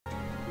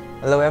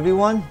Hello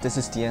everyone, this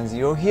is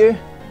DN0 here.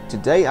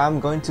 Today I'm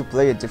going to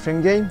play a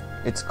different game.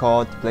 It's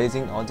called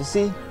Blazing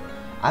Odyssey.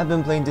 I've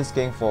been playing this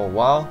game for a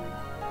while.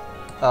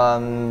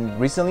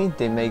 Recently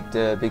they made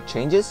the big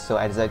changes, so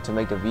I decided to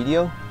make the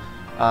video.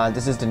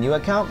 This is the new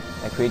account.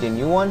 I created a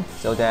new one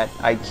so that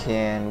I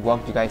can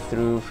walk you guys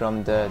through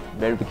from the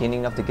very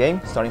beginning of the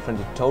game, starting from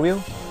the tutorial.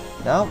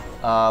 Now,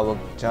 we'll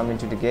jump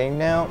into the game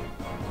now.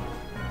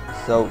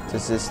 So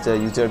this is the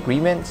user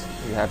agreement.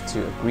 You have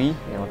to agree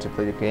in order to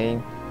play the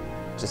game,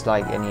 just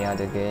like any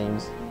other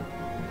games.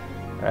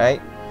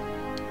 Alright,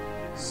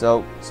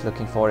 so it's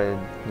looking for the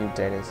new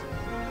data.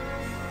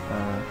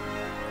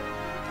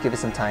 Give it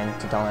some time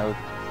to download.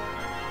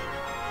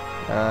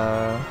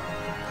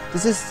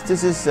 This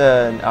is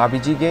an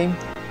RPG game,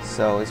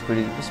 so it's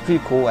pretty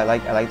cool. I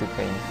like the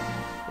game.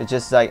 It's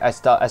just like I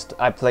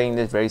playing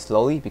this very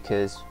slowly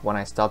because when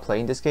I start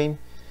playing this game,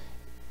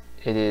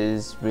 it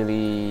is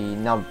really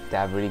not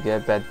that really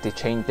good. But they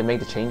make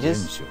the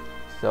changes,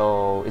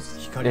 so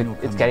it's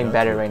getting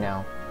better right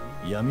now.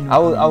 I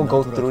will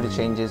go through the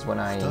changes when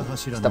I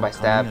step by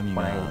step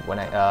when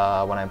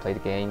I play the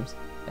games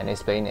and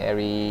explain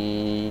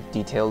every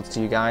details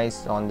to you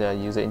guys on the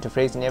user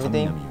interface and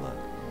everything.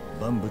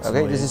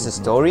 Okay, this is the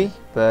story,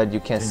 but you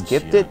can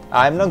skip it.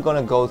 I'm not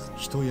gonna go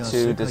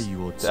to this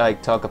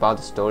talk about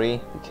the story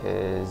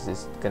because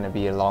it's gonna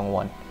be a long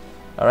one.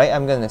 Alright,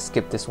 I'm gonna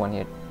skip this one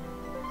here.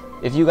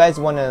 If you guys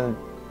wanna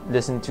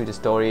listen to the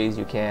stories,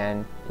 you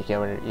can if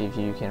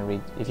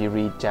you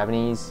read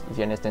Japanese, if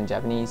you understand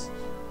Japanese.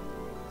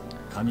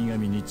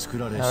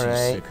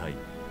 Alright.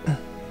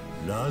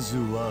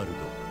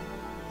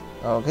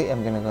 Okay,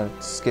 I'm gonna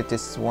skip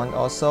this one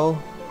also.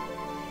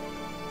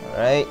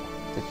 Alright,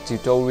 the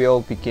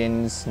tutorial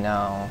begins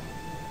now.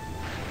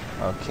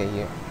 Okay,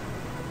 here.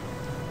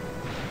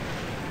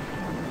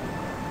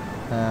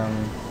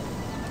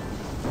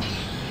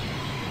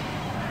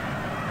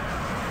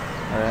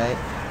 Alright.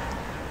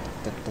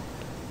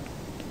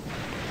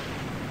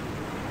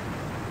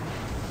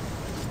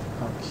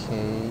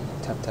 Okay,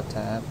 tap.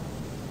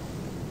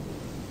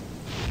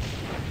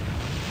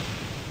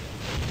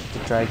 The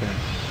dragon.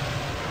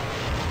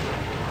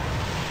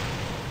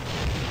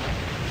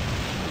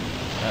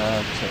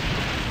 Okay.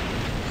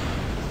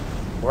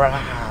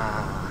 Rah.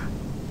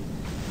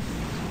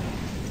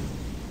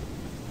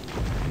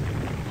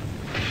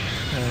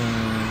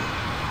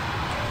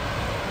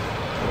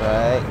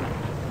 Right.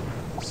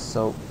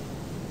 So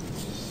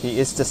he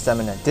is the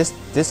stamina. This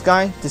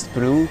guy,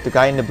 the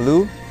guy in the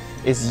blue,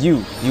 is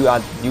you. You are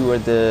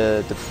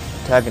the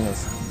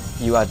protagonist.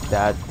 You are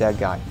that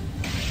guy.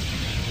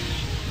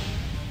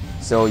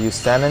 So you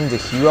summon the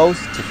heroes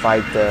to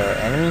fight the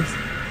enemies.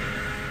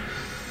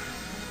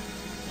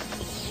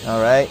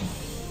 Alright.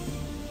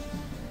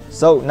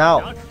 So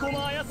now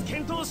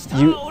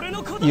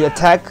you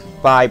attack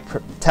by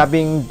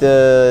tapping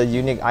the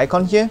unique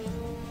icon here.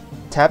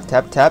 Tap,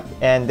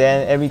 and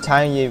then every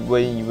time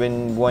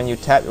when you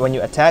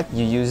attack,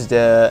 you use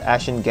the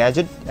action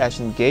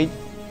gate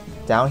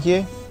down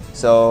here.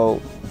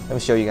 So let me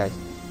show you guys.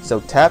 So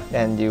tap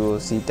and you will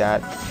see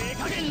that.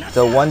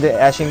 So when the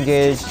action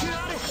gauge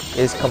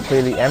is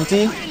completely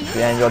empty,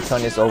 then your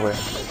turn is over,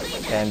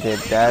 and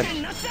that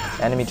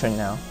enemy turn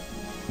now.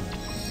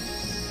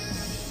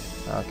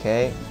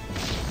 Okay.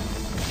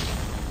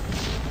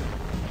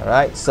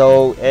 Alright,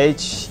 so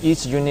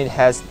each unit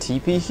has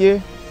TP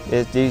here.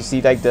 Do you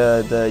see like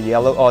the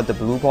yellow or the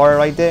blue bar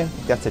right there?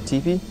 That's the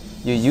TP.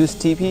 You use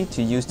TP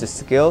to use the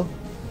skill,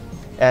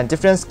 and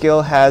different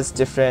skill has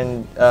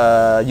different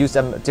use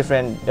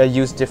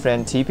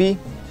different TP.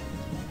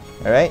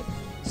 Alright,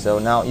 so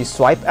now you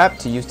swipe up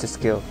to use the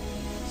skill.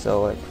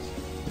 So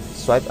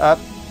swipe up,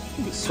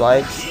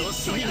 swipe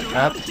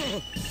up,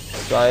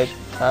 swipe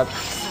up.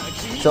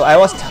 So I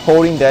was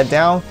holding that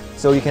down,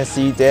 so you can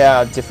see there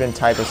are different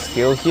type of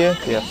skill here.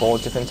 There are 4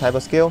 different type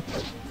of skill.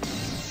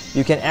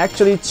 You can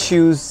actually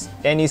choose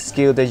any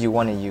skill that you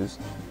want to use,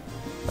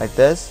 like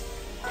this,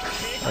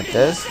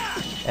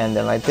 and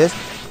then like this.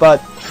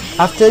 But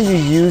after you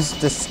use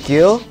the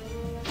skill,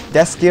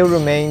 that skill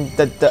remain.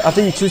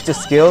 After you choose the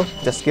skill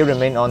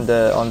remain on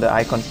the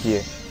icon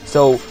here.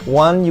 So if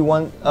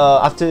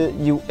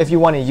you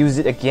want to use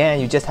it again,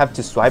 you just have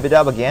to swipe it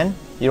up again.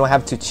 You don't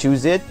have to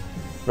choose it.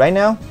 Right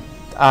now,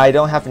 I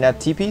don't have enough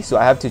TP, so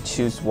I have to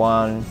choose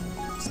one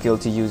skill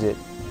to use it.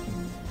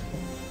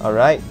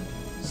 Alright,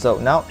 so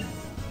now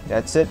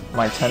that's it.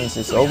 My turn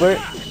is over.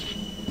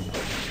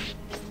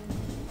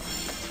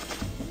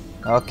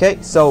 Okay,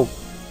 so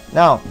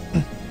now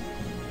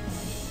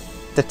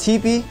the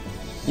TP,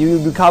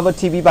 you recover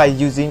TP by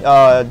using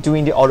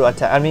doing the auto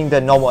attack. I mean the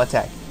normal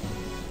attack.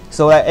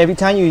 So every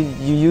time you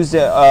use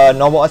the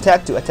normal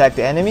attack to attack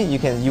the enemy,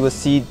 you will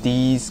see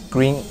these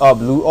green or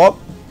blue orb.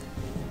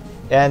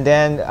 And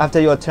then after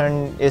your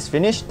turn is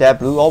finished, that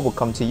blue orb will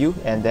come to you,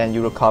 and then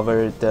you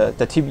recover the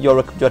TP.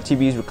 Your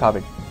TP is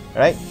recovered.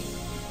 Alright,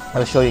 I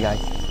will show you guys.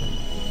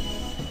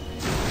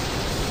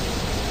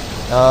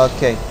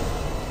 Okay.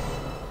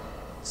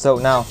 So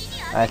now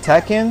I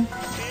attack him.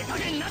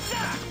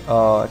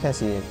 Oh, I can't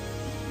see it.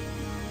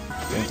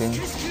 Ding, ding.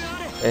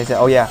 Is it?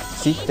 Oh yeah,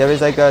 see, there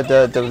is like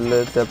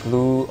the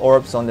blue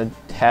orbs on the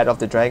head of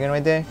the dragon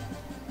right there.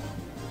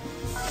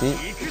 See?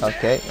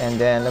 Okay, and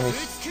then let me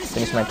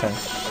finish my turn.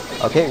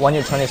 Okay, when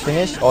your turn is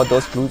finished, all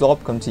those blue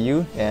orbs come to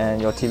you,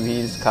 and your TV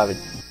is covered.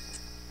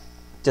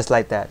 Just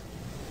like that.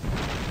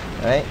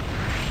 Alright?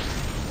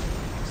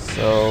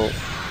 So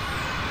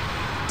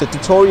the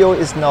tutorial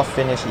is not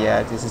finished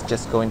yet. This is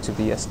just going to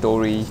be a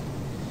story,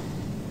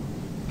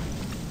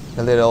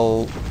 a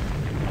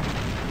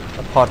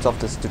part of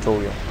this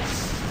tutorial.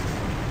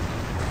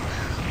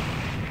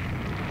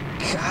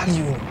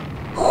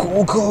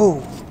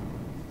 Hoko.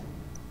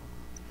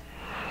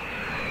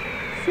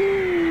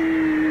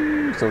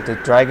 So the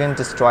dragon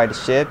destroyed the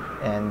ship,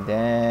 and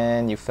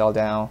then you fell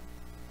down.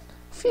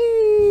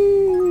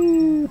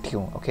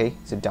 Okay,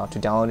 so to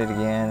download it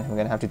again, we're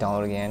gonna have to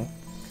download again.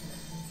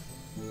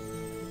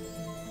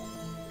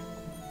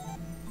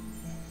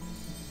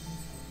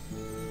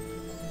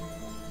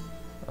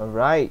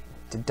 Alright,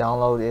 the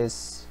download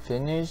is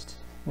finished.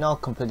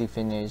 Not completely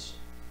finished.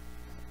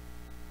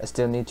 I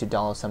still need to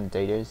download some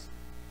data.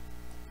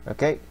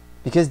 Okay,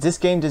 because this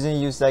game doesn't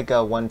use like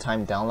a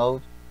one-time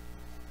download.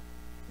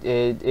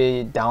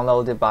 It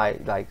downloaded by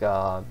like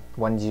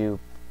when you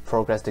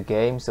progress the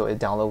game, so it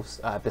downloads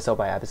episode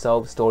by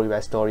episode, story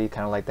by story,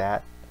 kind of like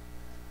that.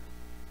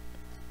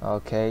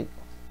 Okay.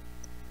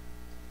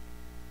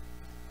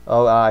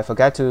 Oh, I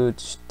forgot to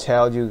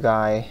tell you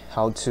guys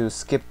how to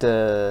skip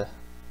the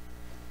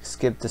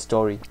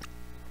story.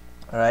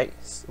 All right,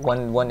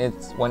 when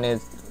it's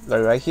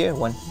right here,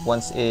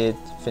 once it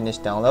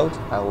finished download,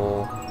 I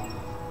will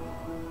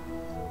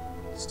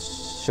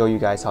show you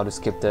guys how to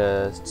skip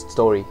the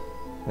story.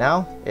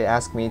 Now it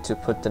asks me to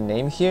put the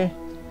name here.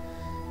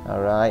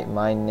 Alright,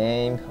 my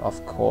name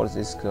of course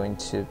is going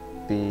to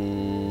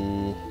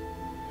be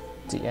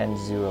the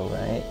N0,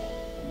 right?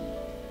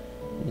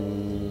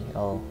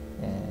 E-O-N-D-Z-E-R-O-0.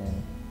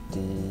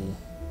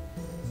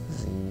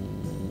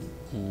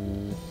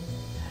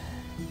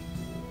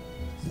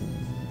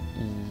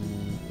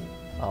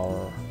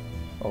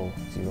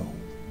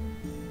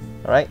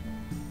 Alright.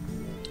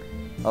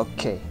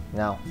 Okay,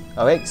 now.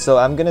 Alright, so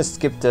I'm gonna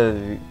skip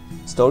the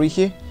story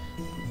here.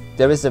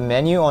 There is a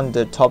menu on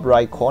the top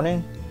right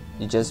corner.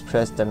 You just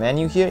press the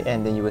menu here,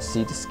 and then you will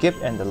see the skip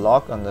and the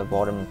lock on the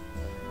bottom.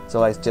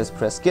 So I just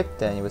press skip,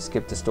 then you will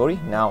skip the story.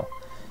 Now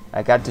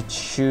I got to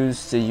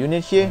choose the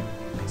unit here.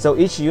 So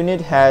each unit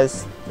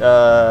has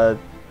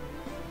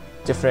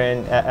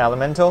different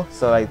elemental.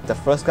 So like the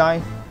first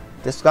guy,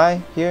 this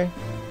guy here,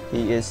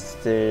 he is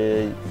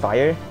the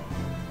fire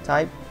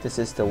type. This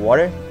is the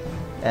water,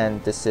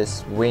 and this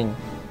is wind.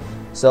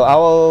 So I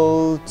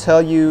will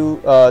tell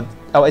you,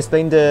 I'll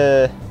explain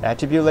the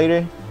attribute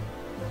later.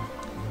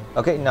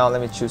 Okay, now let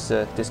me choose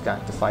this guy,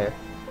 the fire.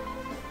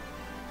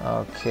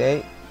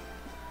 Okay.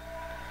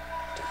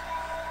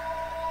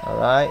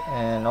 Alright,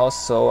 and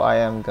also I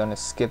am gonna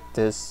skip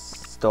this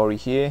story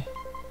here.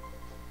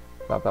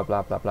 Blah blah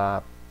blah blah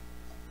blah.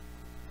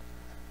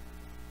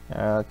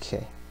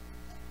 Okay.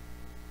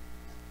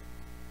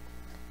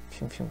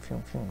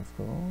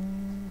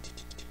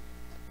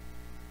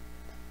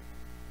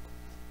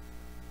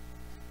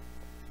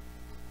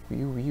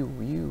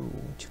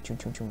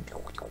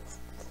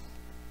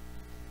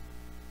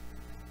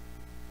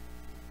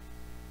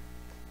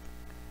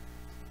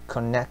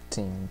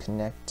 Connecting.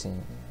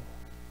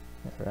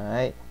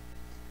 Alright.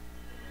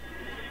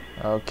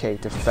 Okay,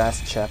 the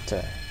fast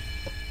chapter.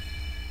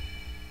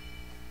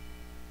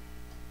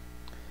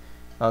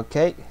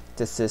 Okay,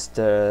 this is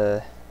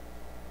the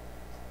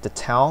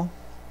town.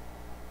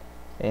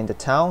 In the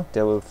town,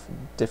 there will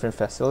different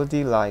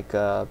facility like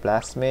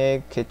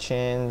blacksmith,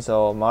 kitchens,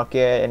 or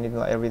market,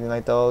 everything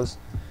like those.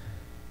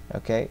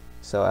 Okay,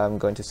 so I'm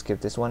going to skip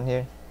this one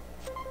here.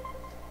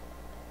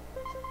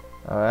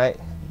 Alright,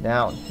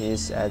 now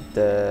he's at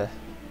the,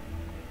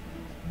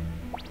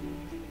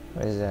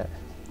 what is that?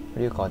 What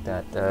do you call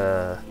that?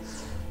 The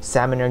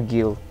Salmoner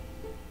Guild.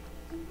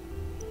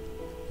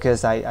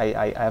 Because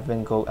I've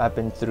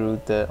been through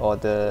all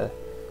the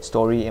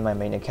story in my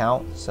main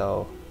account,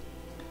 so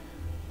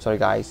sorry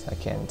guys, I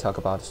can't talk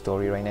about the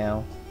story right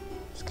now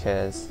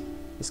because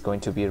it's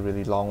going to be a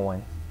really long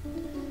one.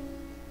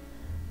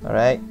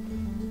 Alright,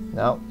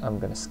 now I'm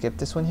gonna skip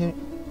this one here.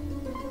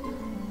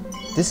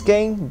 This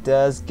game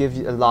does give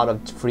you a lot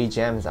of free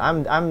gems.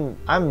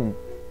 I'm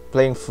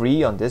playing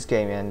free on this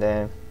game, and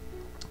then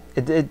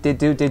they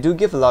do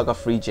give a lot of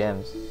free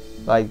gems,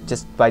 like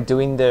just by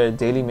doing the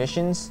daily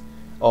missions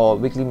or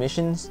weekly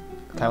missions,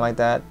 kind of like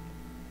that.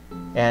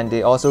 And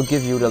they also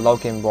give you the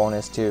login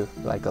bonus too,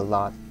 like a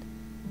lot.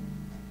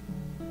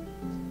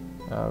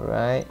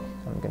 Alright,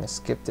 I'm gonna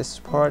skip this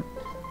part,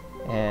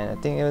 and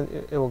I think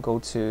it will go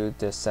to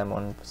the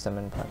salmon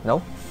part.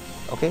 No?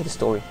 Okay, the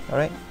story.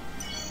 Alright,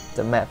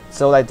 the map.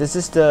 So like this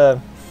is the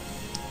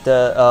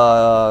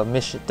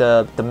mission,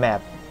 the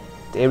map,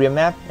 the area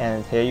map,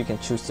 and here you can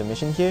choose the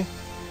mission here.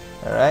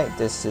 Alright,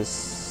 this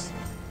is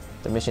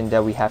the mission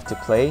that we have to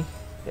play.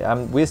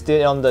 We're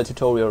still on the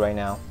tutorial right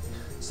now.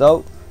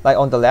 So like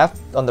on the left,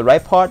 on the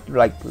right part,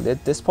 like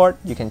this part,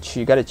 you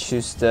gotta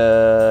choose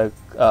the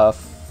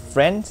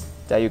friend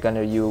that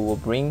you will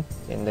bring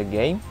in the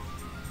game.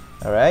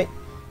 All right,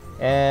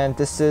 and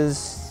this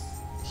is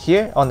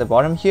here on the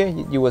bottom here.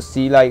 You will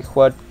see like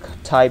what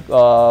type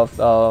of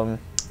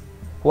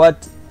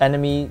what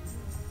enemy,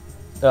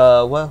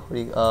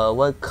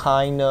 what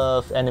kind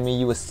of enemy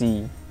you will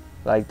see,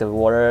 like the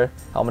water,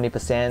 how many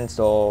percent,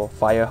 or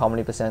fire, how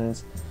many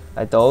percent,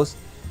 like those.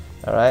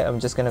 All right, I'm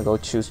just gonna go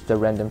choose the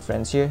random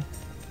friends here.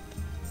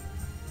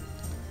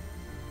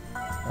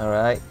 All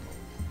right,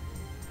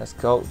 let's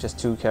go. Just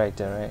 2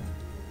 characters, right?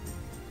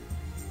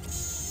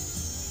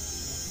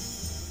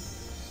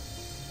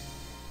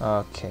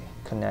 Okay,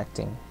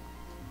 connecting.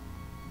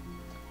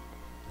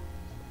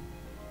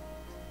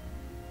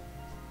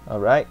 All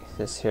right,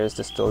 here's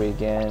the story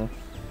again.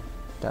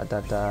 Da da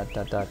da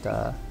da da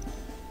da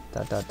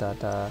da da da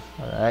da.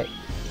 All right,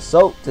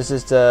 so this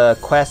is the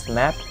quest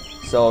map.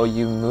 So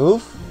you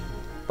move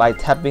by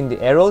tapping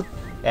the arrow,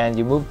 and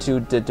you move to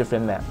the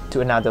different map,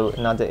 to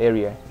another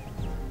area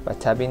by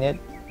tapping it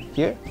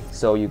here.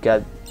 So you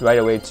get right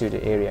away to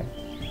the area.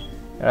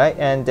 All right,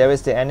 and there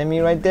is the enemy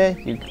right there.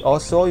 You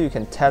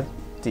can tap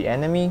the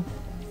enemy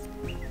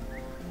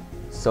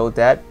so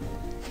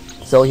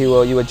you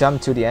will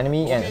jump to the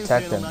enemy and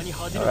attack them.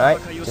 All right,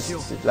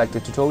 just like the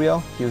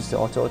tutorial, use the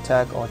auto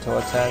attack, not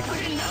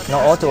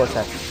auto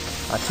attack.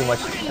 Too much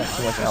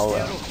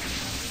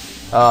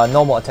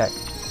normal attack.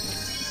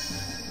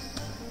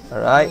 All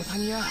right,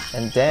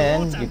 and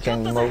then you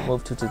can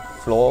move to the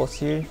floors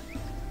here.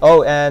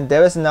 Oh, and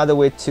there is another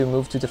way to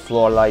move to the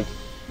floor. Like,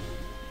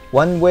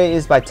 one way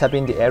is by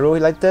tapping the arrow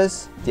like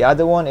this. The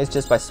other one is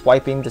just by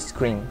swiping the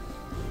screen,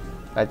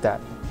 like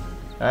that.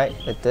 All right,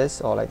 like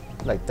this or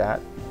like that,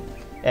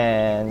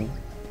 and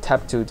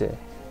tap to the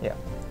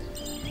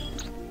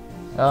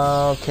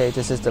Okay,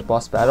 this is the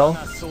boss battle.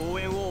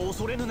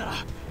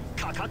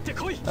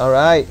 All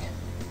right.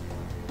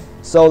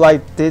 So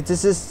like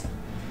this is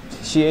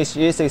she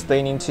is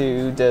explaining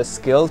to the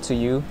skill to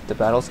you, the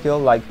battle skill.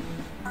 Like,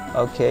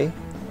 okay.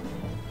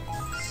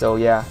 So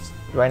yeah,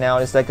 right now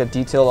it's like a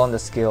detail on the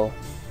skill,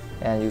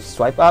 and you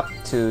swipe up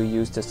to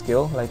use the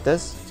skill like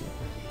this.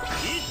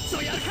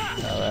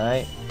 All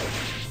right.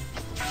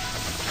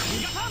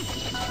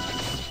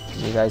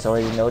 You guys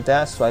already know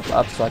that. Swipe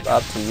up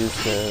to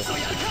use the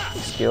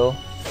skill.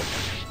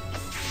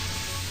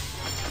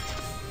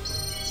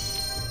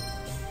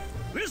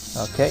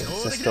 Okay,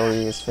 so the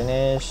story is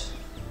finished.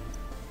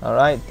 All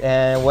right,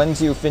 and when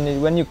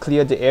you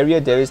clear the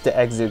area, there is the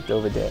exit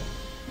over there.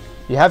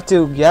 You have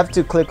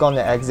to click on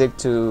the exit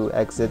to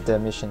exit the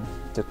mission,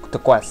 the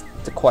quest.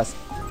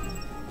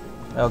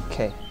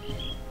 Okay.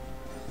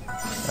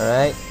 All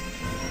right.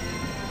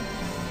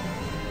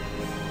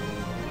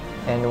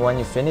 And when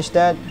you finish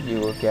that, you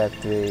will get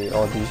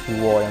all these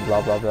reward and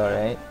blah blah blah,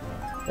 right?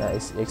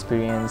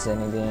 Experience,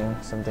 anything,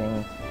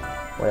 something,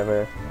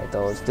 whatever, like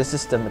those. This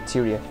is the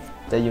material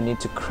that you need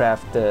to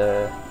craft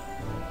the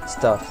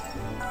stuff.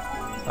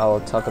 I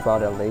will talk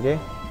about it later.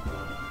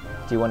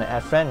 Do you want to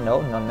add friend?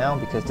 No, not now,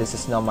 because this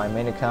is not my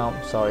main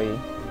account. Sorry.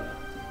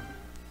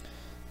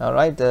 All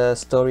right, the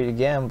story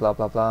again, blah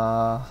blah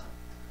blah.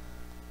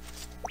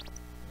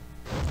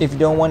 If you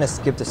don't want to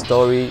skip the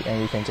story,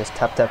 and you can just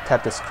tap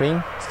the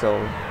screen, so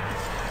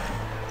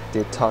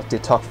they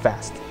talk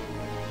fast.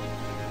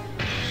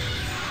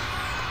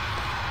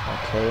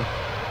 Okay.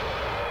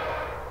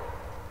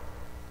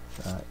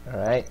 All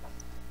right.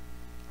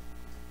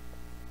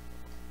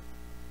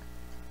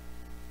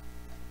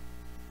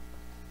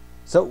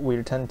 So we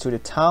return to the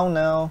town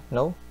now.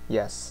 No?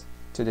 Yes.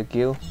 To the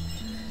guild.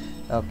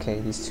 Okay,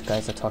 these two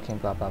guys are talking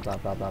blah blah blah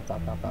blah blah blah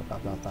blah blah blah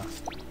blah blah.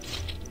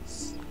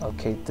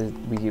 Okay,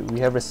 we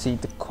have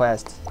received the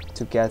quest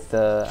to get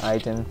the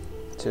item,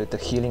 to the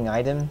healing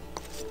item.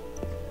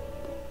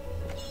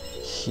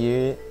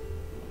 Here.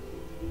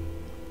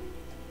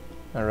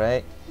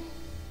 Alright.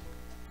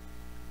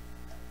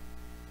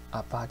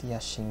 Abadia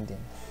Shinden.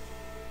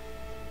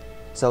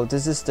 So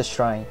this is the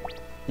shrine.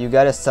 You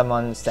gotta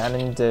summon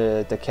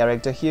the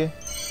character here.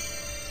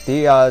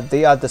 They are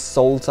the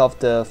souls of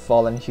the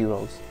fallen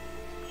heroes,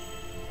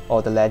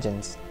 or the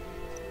legends.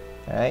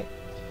 Alright.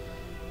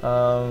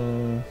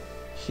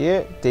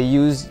 Here they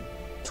use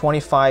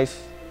 25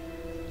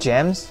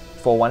 gems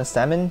for one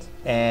summon,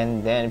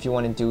 and then if you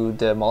want to do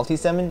the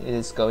multi-summon, it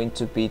is going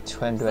to be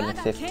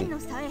 250.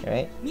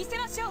 Right?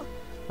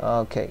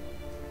 Okay,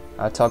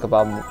 I'll talk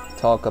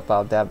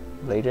about that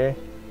later.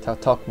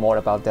 Talk more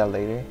about that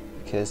later,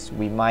 because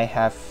we might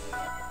have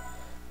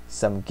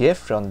some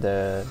gift from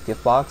the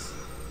gift box,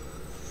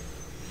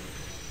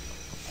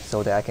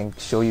 so that I can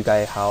show you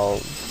guys how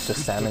the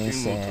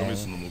summons and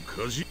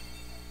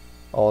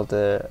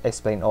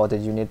explain all the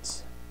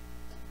units.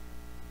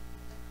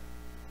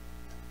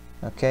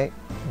 Okay,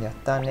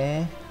 yatta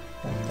ne.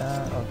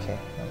 Okay.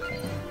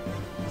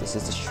 This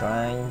is the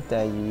shrine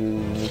that you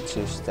need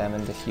to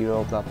summon the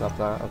hero, blah blah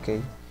blah.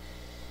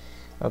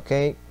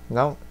 Okay,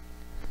 now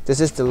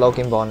this is the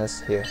login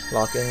bonus here.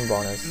 Login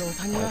bonus.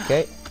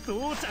 Okay.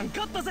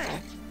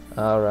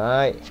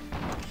 Alright.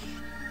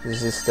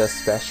 This is the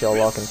special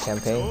login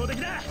campaign.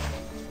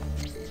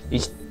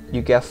 Each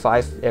you get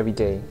 5 every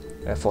day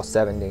for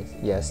 7 days.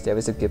 Yes, there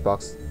is a gift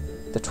box.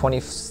 The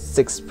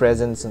 26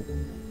 presents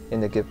in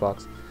the gift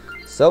box.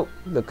 So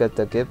look at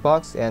the gift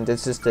box, and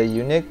this is the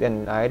unique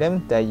and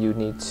item that you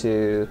need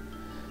to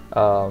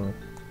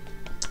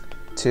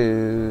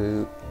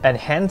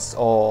enhance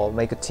or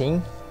make a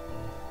team.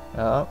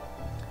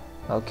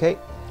 Okay.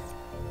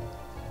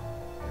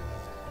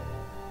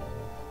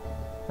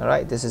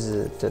 Alright, this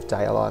is the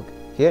dialogue.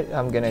 Here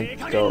I'm gonna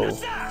go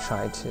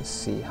try to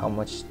see how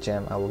much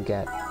gem I will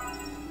get.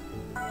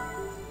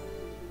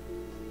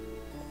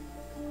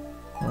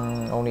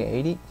 Only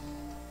 80.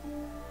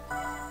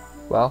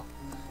 Well,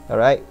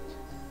 alright.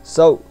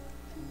 So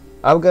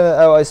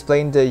I'll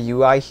explain the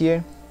UI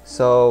here.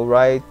 So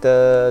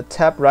the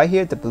tab right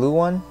here, the blue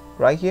one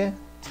right here.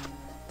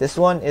 This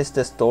one is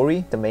the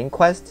story, the main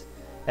quest,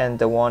 and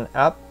the one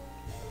up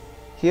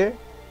here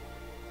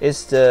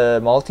is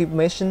the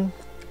multi-mission.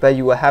 But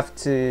you will have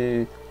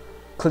to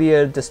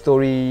clear the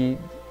story,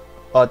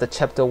 the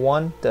chapter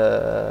 1,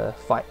 the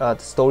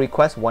story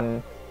quest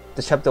 1,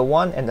 the chapter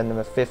 1, and then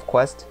the 5th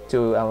quest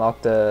to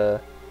unlock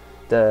the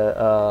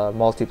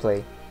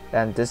multiplayer.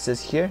 And this is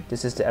here.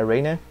 This is the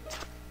arena.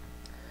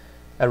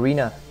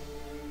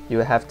 You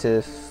have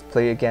to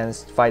fight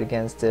against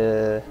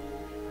the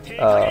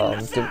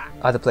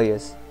other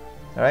players.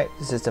 All right.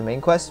 This is the main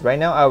quest. Right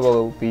now, I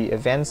will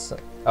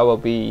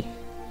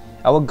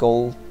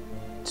go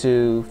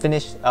to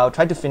finish. I'll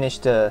try to finish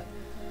the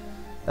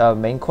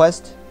main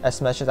quest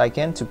as much as I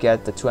can to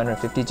get the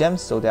 250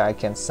 gems so that I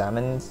can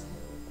summon.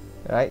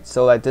 Alright,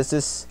 so like this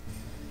is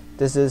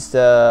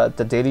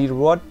the daily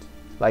reward.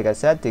 Like I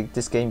said,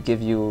 this game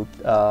gives you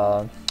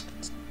a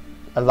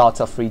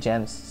lot of free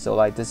gems. So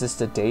like this is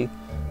the day,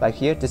 like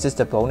here, this is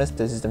the bonus.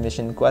 This is the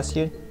mission quest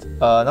here.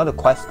 Not the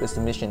quest, it's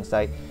the missions.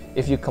 Like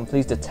if you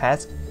complete the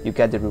task, you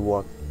get the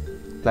reward.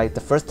 Like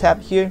the first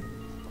tab here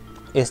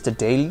is the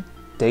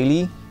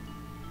daily.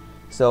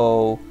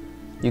 So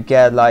you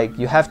get like,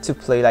 you have to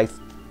play like,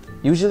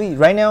 usually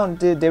right now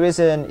there is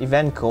an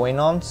event going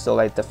on, so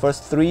like the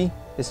first 3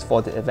 is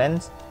for the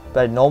event,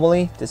 but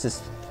normally this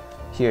is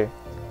here.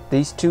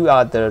 These 2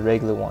 are the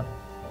regular one.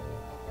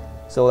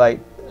 So like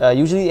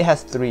usually it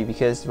has 3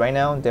 because right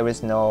now there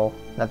is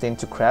nothing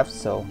to craft.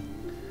 So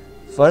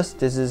first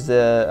this is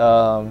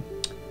the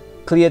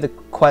clear the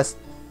quest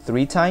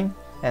 3 times,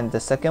 and the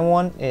second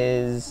one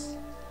is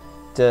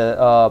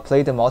the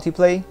play the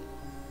multiplayer,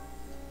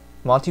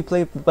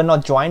 but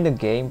not join the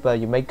game, but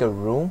you make a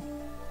room,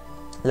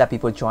 let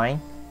people join.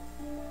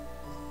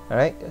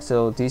 Alright,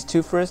 so these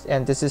 2 first,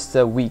 and this is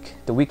the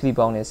weekly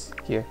bonus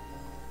here.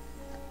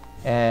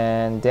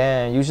 And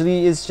then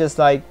usually it's just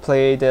like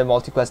play the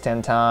multi-quest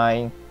 10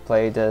 times,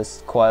 play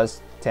this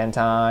quest 10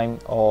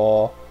 times,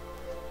 or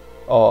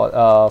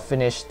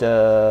finish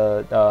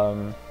the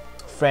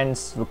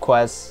friends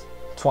request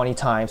 20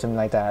 times, something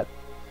like that.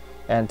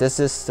 And this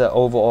is the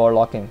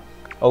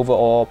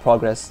overall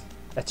progress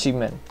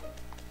achievement.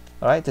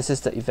 Alright, this is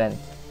the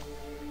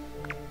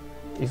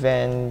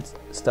event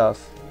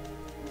stuff.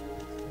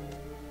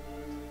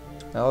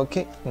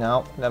 Okay,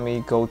 now let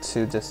me go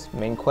to this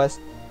main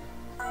quest.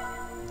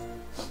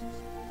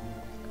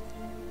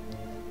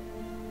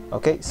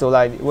 Okay, so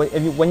like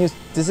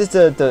this is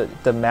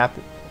the map,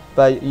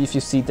 but if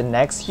you see the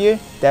next here,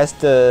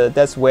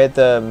 that's where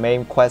the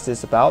main quest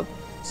is about.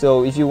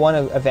 So if you want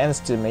to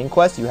advance to the main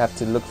quest, you have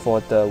to look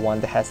for the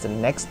one that has the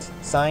next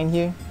sign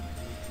here.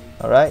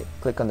 Alright,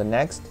 click on the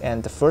next,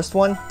 and the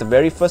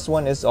very first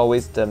one is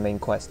always the main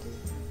quest.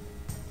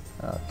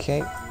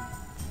 Okay,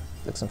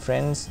 look some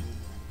friends.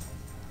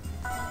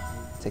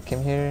 Take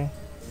him here.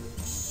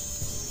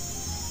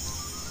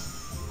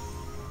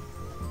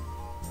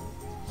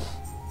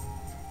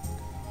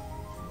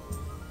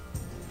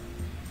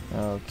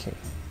 Okay.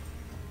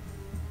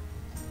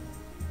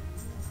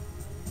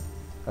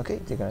 Okay,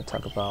 they're gonna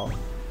talk about.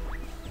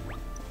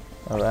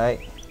 Alright,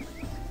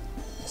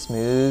 let's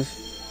move.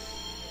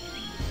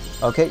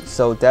 Okay,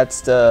 so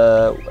that's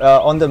the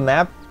on the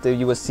map that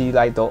you will see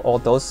like all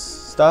those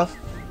stuff.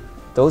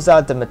 Those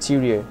are the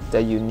material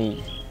that you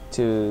need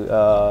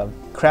to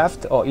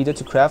craft, or either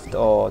to craft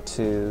or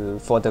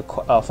for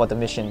the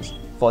missions,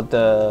 for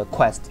the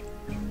quest.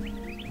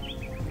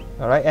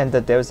 All right, and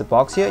there's a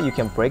box here. You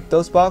can break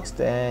those boxes,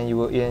 and you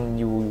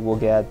will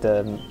get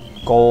the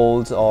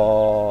gold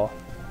or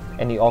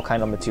all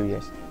kind of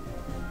materials.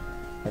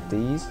 Like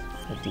these.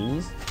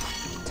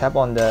 Tap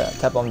on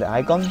the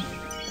icon,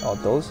 or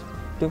those.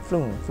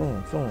 Floom.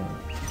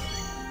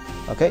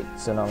 Okay,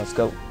 so now let's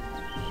go.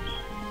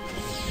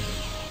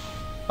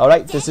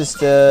 Alright, this is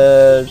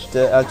the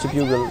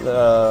attribute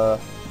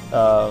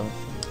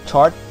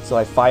chart. So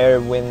like fire,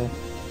 wind,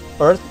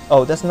 earth.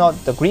 Oh, that's not,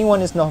 the green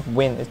one is not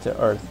wind, it's the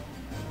earth.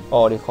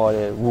 Or they call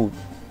it wood.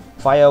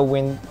 Fire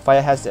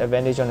has the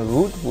advantage on the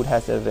wood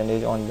has the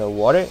advantage on the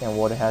water, and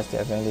water has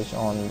the advantage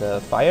on the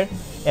fire.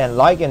 And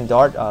light and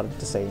dark are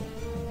the same.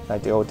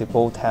 Like they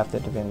both have the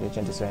advantage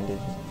and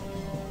disadvantage.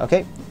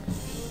 Okay,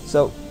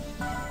 so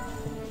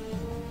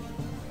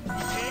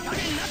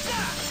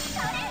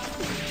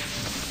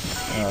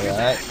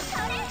Alright.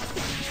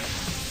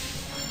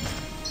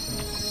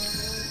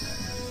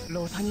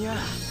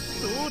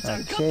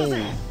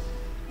 Okay.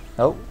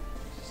 Oh,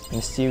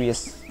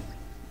 mysterious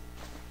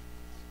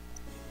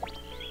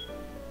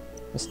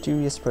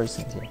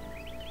person here.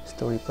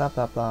 Story blah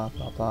blah blah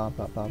blah blah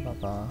blah blah blah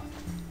blah.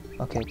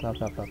 Okay, blah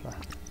blah blah blah.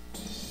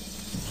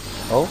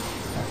 Oh,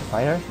 that's a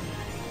fighter.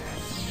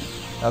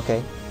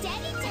 Okay.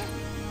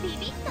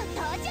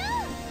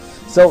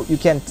 So you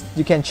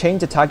can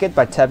change the target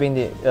by tapping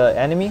the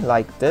enemy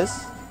like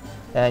this,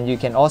 and you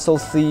can also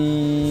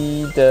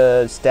see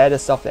the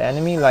status of the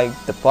enemy, like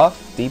the buff,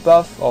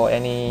 debuff, or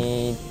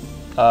any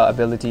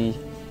ability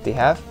they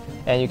have.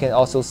 And you can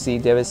also see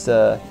there is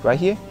right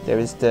here there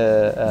is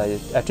the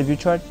attribute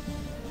chart.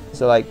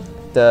 So like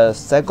the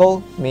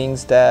circle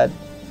means that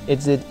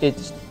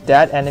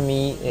that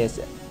enemy is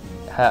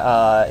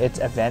its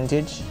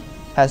advantage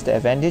has the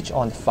advantage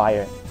on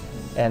fire,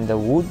 and the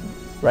wood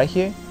right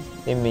here,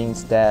 it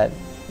means that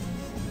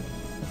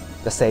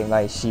the same,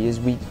 like she is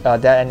weak,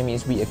 that enemy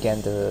is weak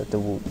against the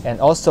wood.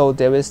 And also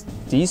there is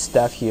these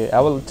stuff here.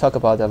 I will talk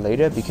about that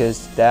later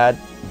because that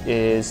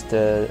is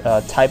the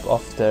type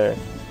of the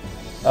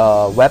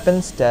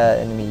weapons that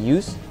enemy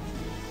use.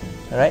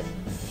 Alright,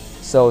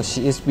 so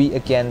she is weak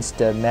against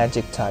the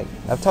magic type.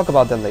 I'll talk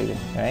about that later.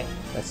 Alright,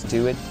 let's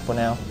do it for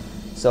now.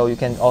 So you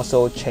can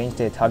also change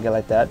the target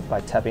like that by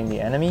tapping the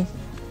enemy.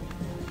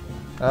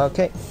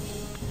 Okay.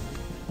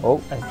 Oh,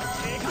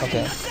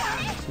 okay.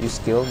 Use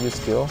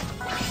skill.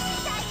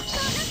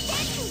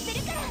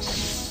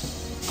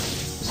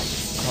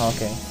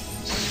 Okay.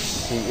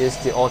 She is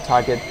the all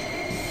target.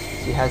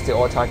 She has the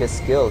all target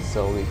skill,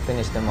 so we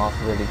finish them off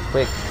really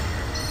quick.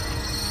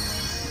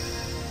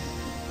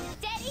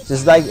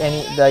 Just like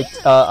any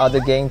other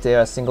games, there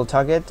are single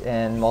target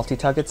and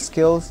multi-target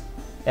skills,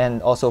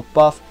 and also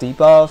buff,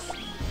 debuff,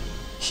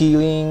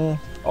 healing,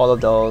 all of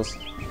those.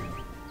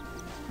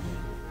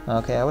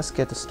 Okay, I will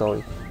skip the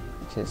story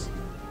because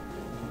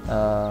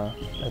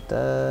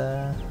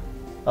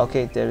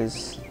okay, there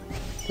is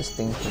this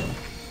thing here.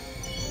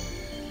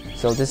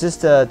 So this is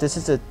the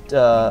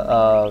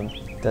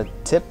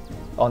tip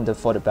on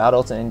for the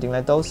battles and anything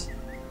like those.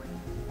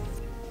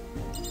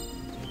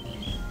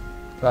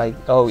 Like,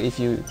 oh, if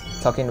you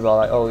talking about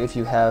like, oh, if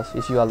you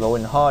are low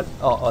in heart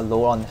or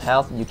low on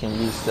health, you can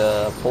use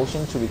the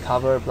potion to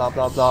recover, blah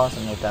blah blah,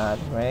 something like that,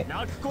 right?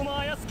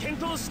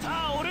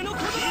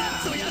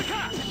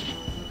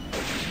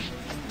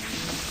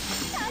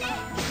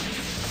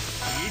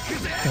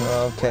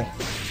 Okay.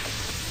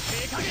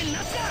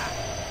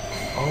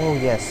 Oh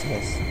yes.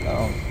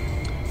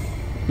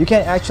 You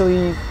can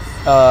actually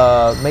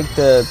make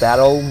the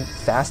battle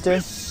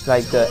faster,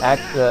 like the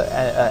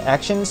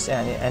actions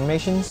and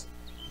animations.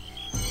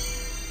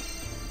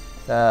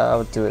 I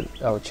will do it.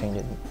 I will change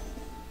it.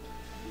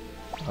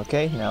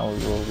 Okay, now we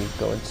will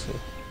go into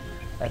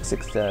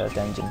exit the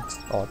dungeons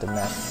or the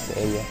map, the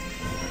area,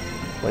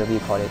 whatever you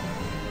call it.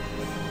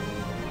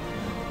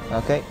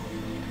 Okay,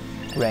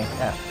 rank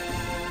F.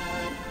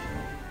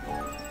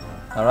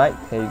 Alright,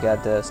 here you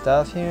got the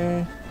stuff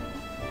here.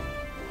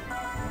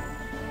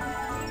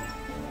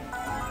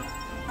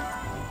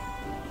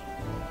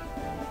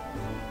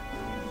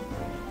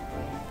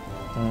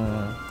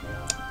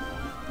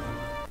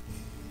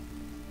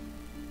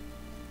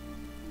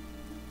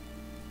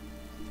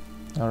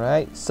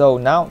 Alright, so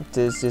now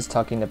this is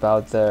talking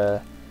about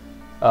the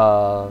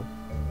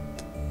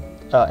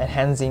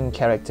enhancing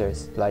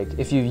characters. Like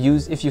if you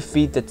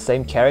feed the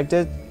same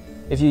character,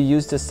 if you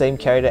use the same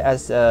character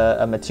as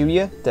a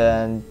material,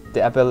 then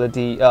the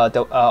ability,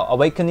 the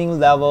awakening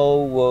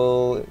level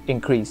will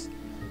increase.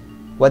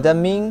 What that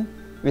means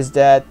is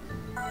that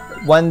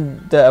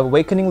when the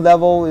awakening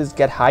level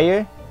get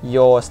higher,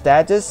 your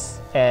status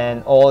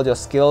and all your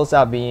skills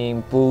are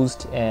being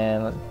boosted,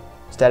 and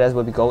status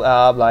will go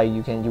up. Like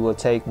you will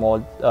take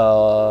more.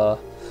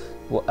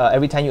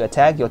 Every time you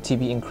attack, your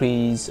TP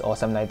increase or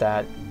something like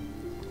that.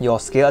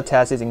 Your skill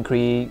attacks is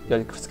increased.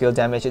 Your skill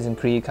damage is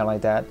increased, kind of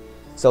like that.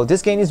 So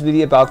this game is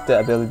really about the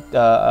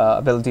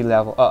ability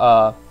level,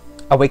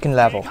 awaken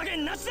level.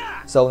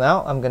 So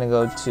now I'm gonna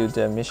go to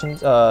the missions,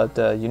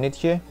 the unit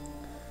here.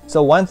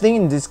 So one thing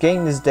in this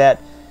game is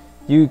that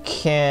you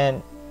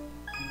can.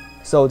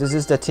 So this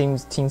is the team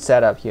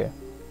setup here.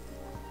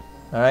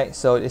 All right.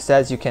 So it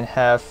says you can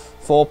have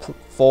four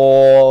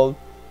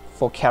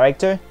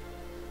character,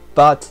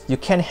 but you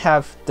can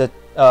have the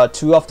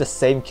two of the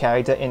same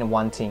character in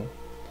one team.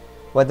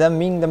 What that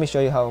means? Let me show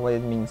you what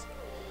it means.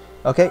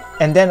 Okay,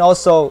 and then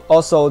also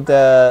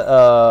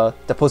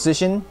the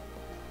position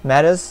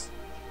matters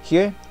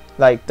here.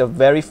 Like the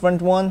very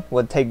front one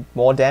will take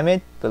more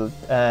damage, but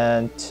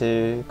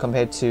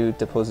compared to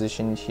the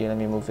position here. Let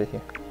me move it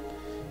here.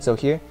 So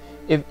here,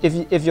 if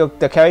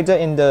the character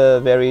in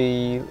the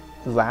very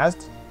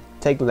last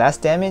take less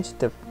damage,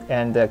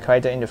 and the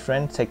character in the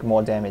front take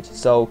more damage.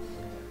 So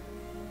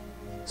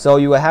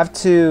you will have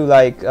to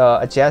like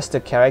adjust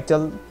the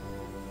character,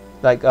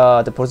 like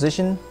the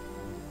position,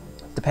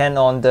 depend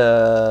on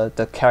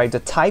the character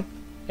type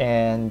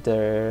and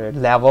the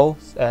level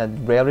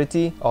and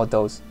rarity, all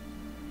those.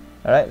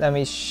 All right, let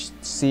me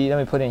see. Let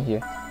me put in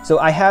here. So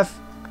I have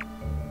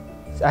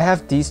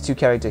these two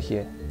characters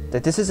here.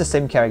 That this is the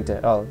same character.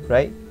 Oh,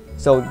 right.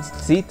 So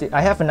see,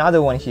 I have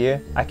another one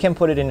here. I can't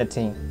put it in the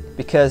team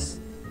because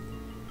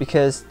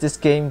this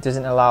game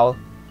doesn't allow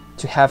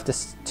to have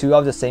this two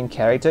of the same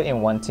character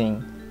in one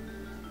team.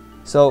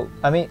 So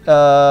I mean,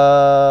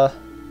 I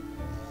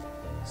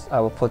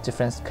will put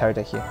different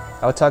character here.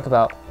 I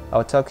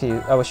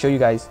will show you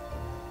guys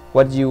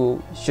what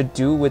you should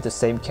do with the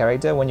same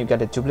character when you get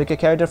a duplicate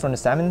character from the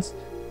summons.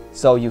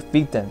 So you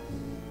feed them,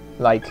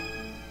 like,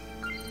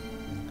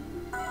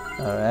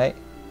 all right.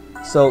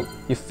 So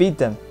you feed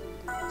them.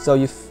 So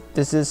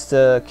this is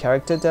the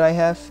character that I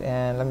have,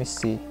 and let me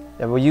see.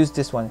 I will use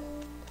this one.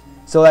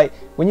 So like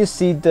when you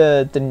see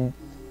the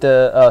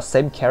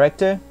same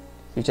character,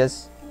 it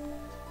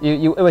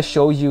will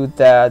show you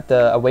that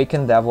the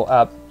awaken level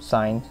up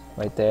sign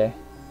right there.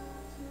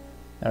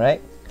 All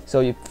right. So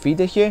you feed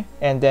it here,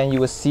 and then you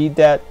will see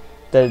that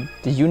the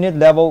unit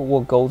level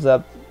will goes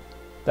up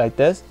like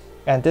this,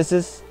 and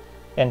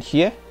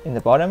here in the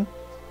bottom,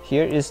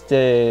 here is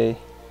the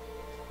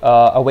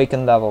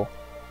awaken level.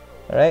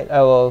 All right,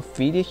 I will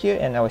feed it here,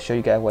 and I will show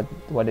you guys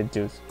what it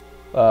does,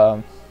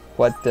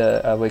 what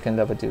the awaken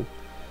level do.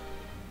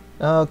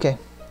 Okay.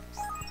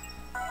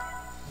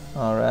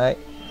 All right,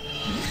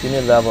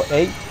 unit level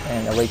 8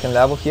 and awaken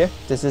level here.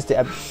 This is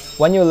the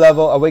when your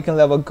awaken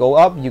level go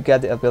up, you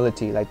get the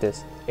ability like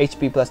this.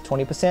 HP plus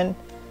 20%.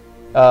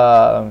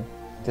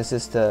 This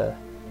is the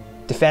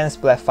defense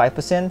plus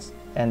 5%,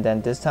 and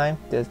then this time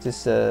there's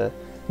this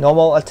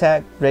normal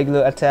attack,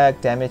 regular attack,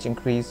 damage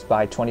increased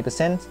by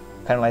 20%,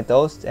 kind of like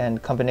those,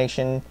 and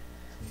combination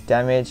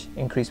damage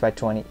increased by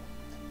 20.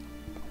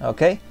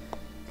 Okay,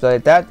 so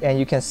like that, and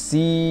you can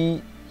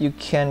see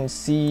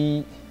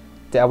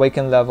the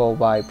awaken level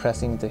by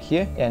pressing the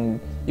here, and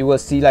you will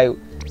see like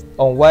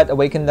on what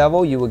awaken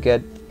level you will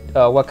get,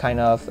 what kind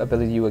of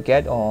ability you will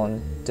get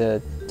on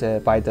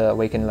by the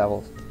awaken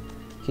level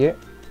here.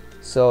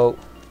 So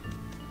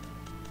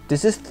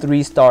this is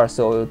 3 stars,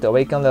 so the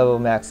awaken level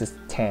max is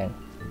 10.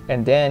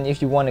 And then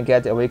if you want to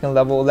get the awaken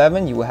level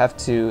 11, you will have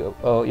to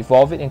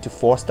evolve it into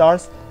 4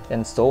 stars,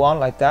 and so on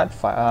like that,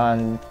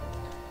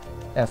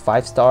 and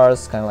 5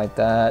 stars, kind of like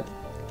that.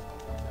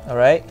 All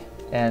right,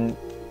 and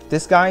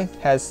this guy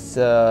has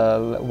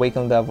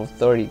awaken level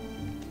 30.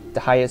 The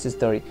highest is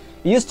 30. It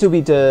used to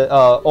be the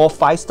all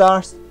 5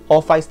 star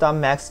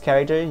max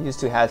character used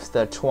to have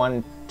the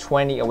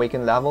 20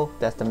 awaken level.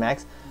 That's the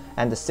max,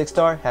 and the 6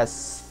 star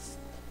has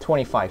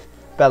 25.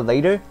 But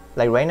later,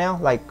 like right now,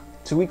 like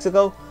 2 weeks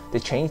ago, they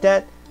changed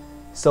that.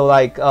 So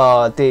like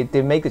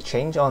they make a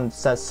change on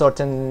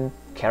certain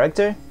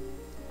character.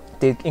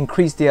 They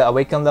increase their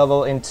awaken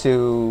level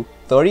into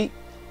 30.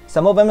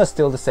 Some of them are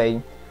still the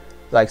same,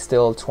 like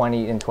still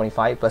 20 and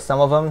 25, but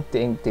some of them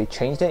they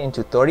changed it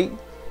into 30,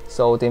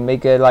 so they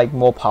make it like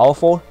more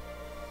powerful.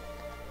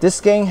 This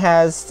game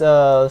has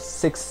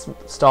 6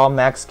 star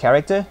max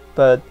character,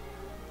 but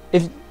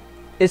it's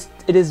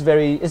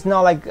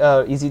not like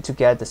easy to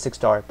get the 6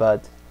 star,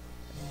 but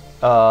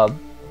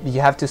you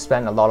have to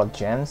spend a lot of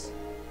gems,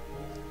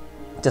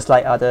 just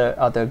like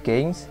other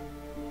games.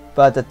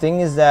 But the thing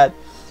is that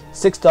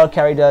 6 star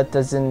character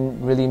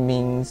doesn't really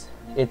mean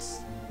it's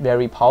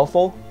very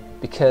powerful,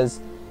 because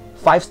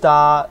 5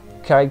 star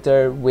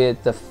character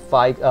with the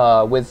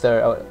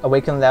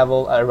awaken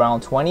level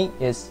around 20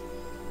 is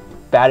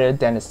better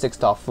than a 6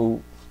 star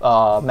full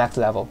max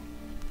level,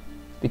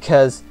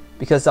 because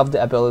of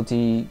the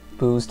ability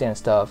boost and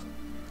stuff.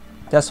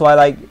 That's why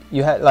like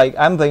you had like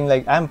I'm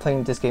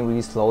playing this game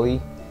really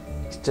slowly,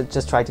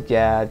 just try to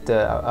get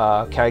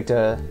the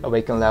character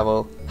awaken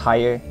level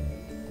higher.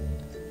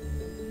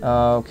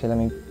 Okay, let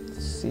me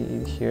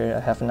see here. I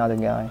have another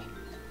guy.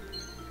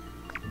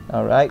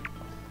 All right.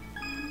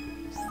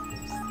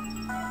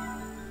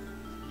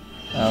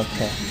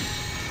 Okay.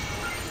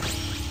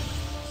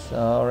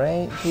 So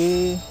right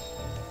here.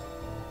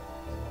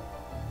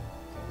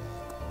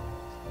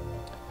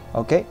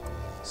 Okay.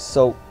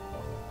 So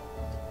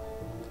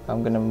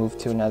I'm gonna move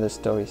to another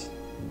stories.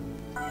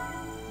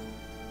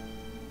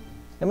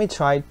 Let me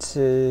try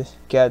to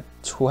get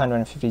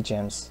 250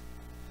 gems.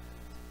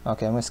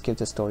 Okay, I'm gonna skip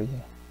the story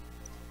here.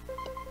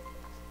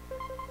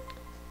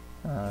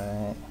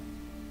 Alright.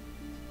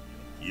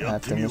 I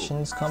have the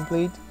missions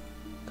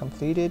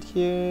completed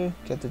here.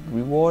 Get the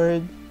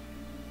reward.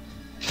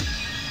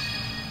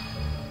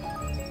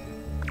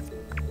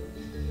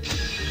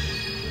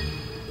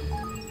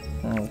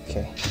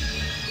 Okay.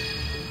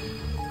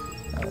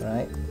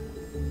 Alright.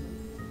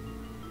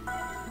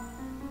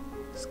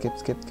 Skip.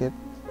 Skip.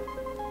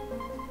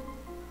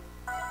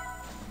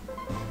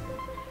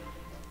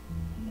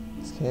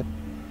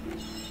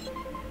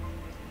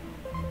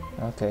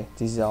 Okay,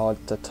 these are all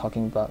the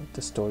talking about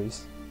the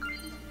stories.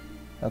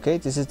 Okay,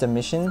 this is the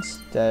missions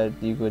that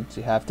you would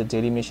have, the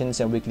daily missions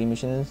and weekly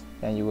missions,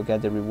 and you will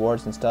get the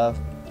rewards and stuff.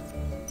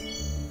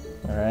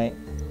 Alright.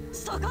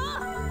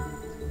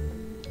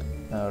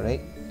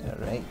 Alright.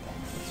 Let's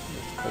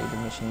play the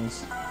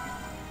missions.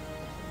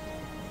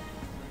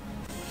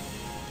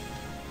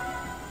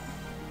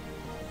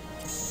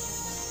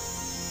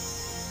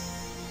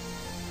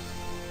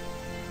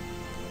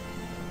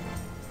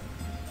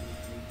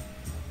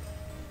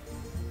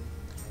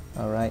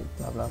 Alright,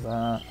 blah blah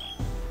blah.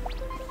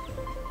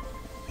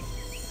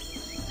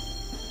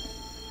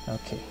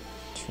 Okay,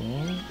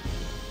 tune.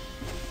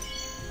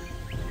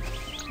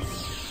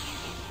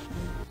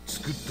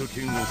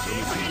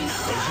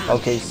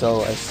 Okay,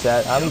 so I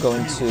said I'm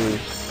going to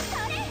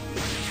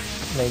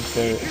make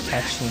the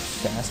action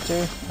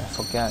faster. I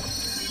forgot.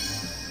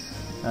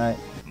 Alright,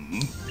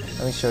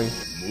 let me show you.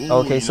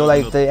 Okay, so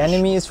like the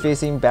enemy is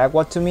facing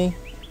backward to me.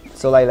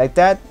 So like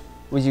that,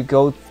 when you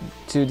go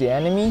to the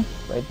enemy,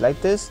 right,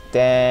 like this,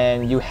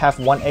 then you have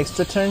one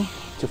extra turn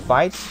to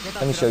fight.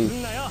 Let me show you.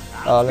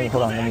 Let me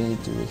hold on. Let me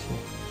do this here.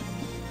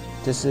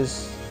 This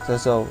is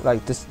so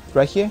like this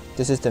right here.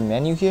 This is the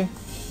menu here.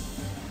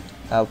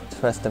 I'll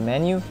press the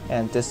menu,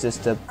 and this is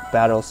the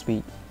battle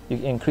speed. You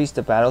increase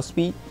the battle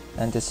speed,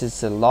 and this is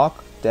the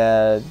lock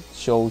that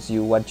shows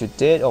you what you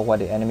did or what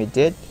the enemy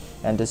did,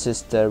 and this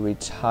is the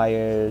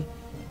retire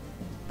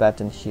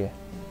button here.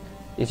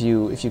 If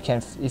you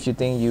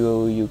think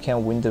you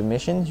can win the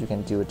mission, you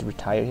can do it to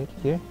retire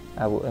here.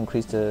 I will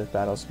increase the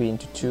battle speed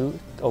into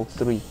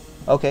 203.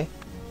 Okay,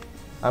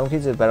 I'll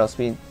increase the battle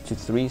speed to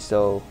 3,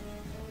 so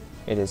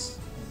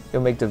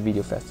it'll make the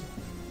video faster,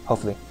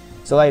 hopefully.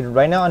 So like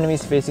right now,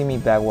 enemies facing me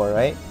backward,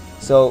 right?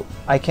 So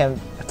I can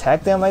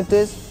attack them like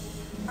this.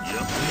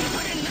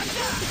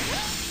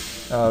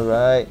 All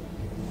right.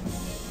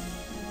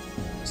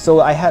 So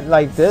I had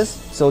like this,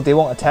 so they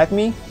won't attack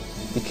me.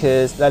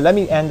 Because let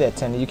me end the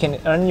turn. You can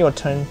earn your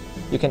turn.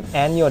 You can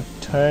end your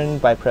turn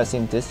by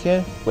pressing this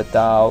here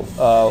without,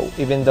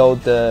 even though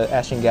the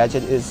action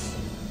gadget is,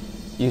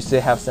 you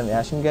still have some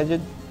action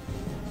gadget.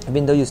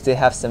 Even though you still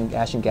have some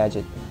action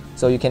gadget,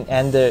 so you can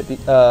end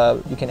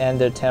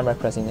the turn by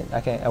pressing it.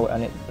 I will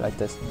earn it like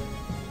this.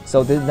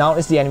 So now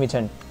it's the enemy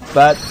turn,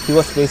 but he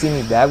was facing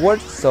me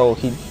backwards, so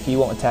he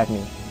won't attack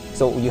me.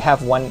 So you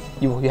have one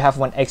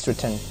extra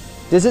turn.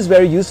 This is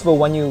very useful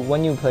when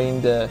you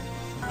playing the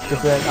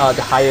different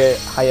the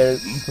higher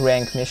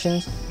rank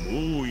missions.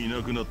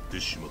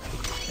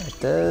 Like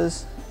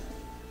this.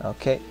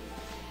 Okay.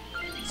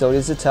 So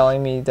this is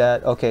telling me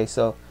that, okay,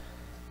 so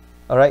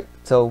alright,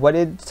 so what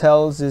it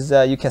tells is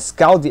that you can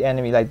scout the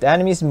enemy, like the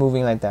enemy is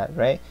moving like that,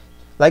 right?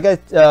 Like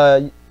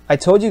I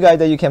told you guys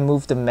that you can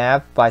move the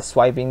map by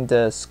swiping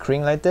the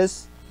screen like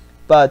this,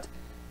 but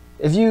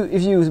if you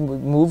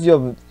move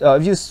your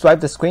if you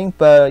swipe the screen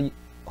but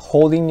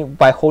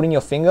holding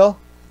your finger,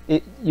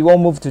 you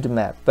won't move to the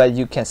map, but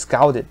you can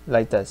scout it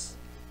like this.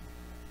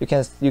 You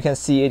can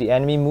see the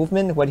enemy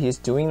movement, what he's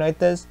doing like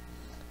this.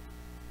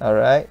 All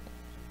right,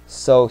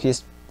 so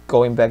he's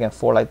going back and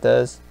forth like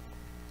this,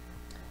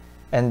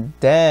 and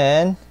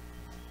then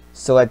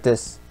so like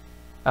this,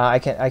 I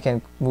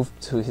can move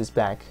to his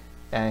back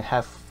and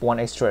have one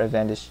extra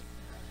advantage,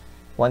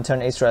 one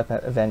turn extra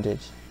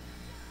advantage.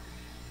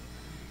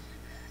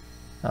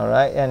 All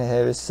right, and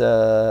here is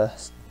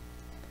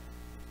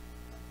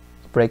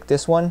break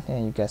this one,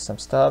 and you get some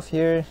stuff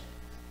here.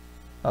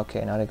 Okay,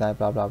 another guy,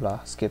 blah blah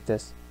blah. Skip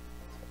this.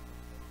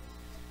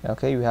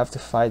 Okay, you have to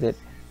fight it.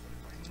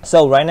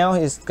 So right now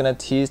he's gonna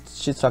teach.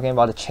 She's talking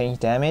about the change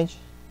damage.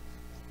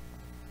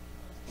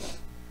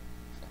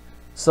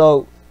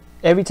 So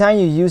every time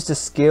you use the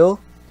skill,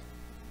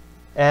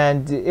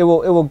 and it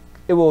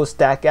will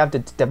stack up. The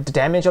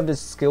damage of the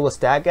skill will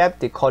stack up.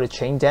 They call it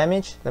chain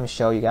damage. Let me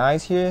show you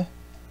guys here.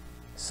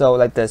 So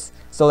like this.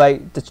 So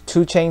like the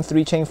 2 chain,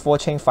 3 chain, 4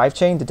 chain, 5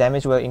 chain, the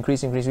damage will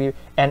increase.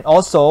 And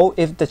also,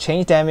 if the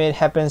change damage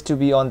happens to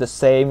be on the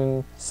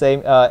same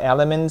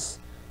elements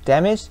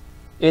damage,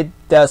 it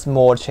does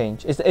more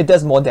change. It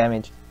does more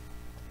damage.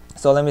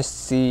 So let me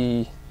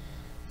see.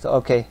 So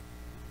okay.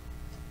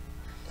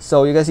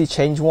 So you guys see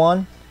change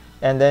 1,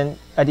 and then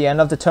at the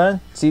end of the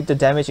turn, see the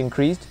damage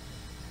increased.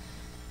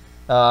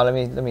 Let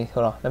me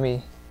hold on.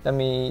 Let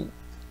me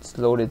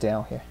slow it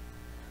down here.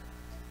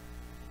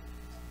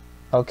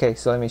 Okay,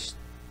 so let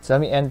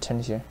me end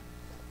turn here.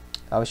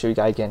 I will show you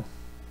guys again.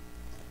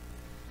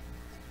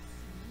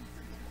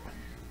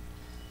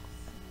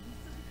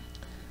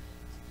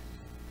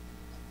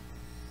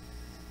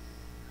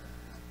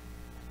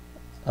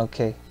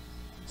 Okay,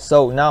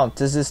 so now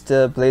this is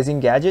the blazing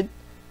gadget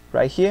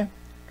right here,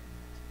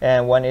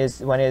 and when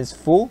it's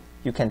full,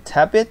 you can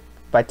tap it.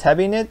 By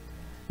tapping it,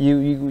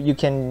 you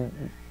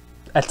can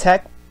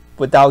attack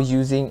without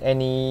using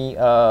any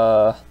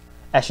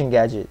action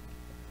gadget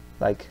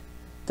like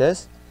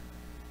this,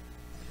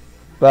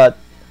 but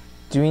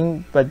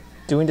doing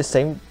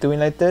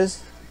like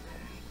this,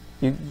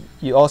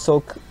 you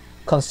also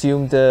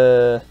consume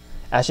the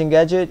action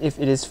gadget if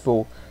it is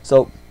full.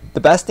 So the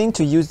best thing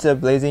to use the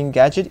blazing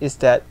gadget is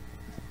that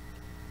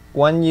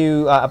when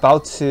you are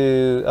about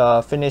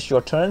to finish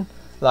your turn,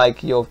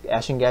 like your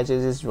action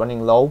gadget is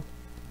running low,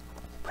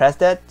 press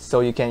that,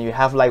 so you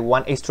have like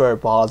one extra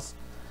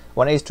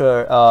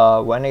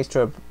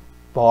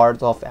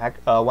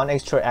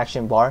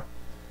action bar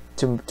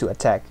to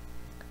attack,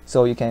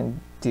 so you can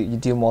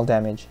do more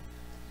damage.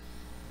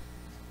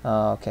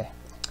 Okay,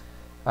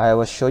 I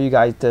will show you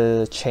guys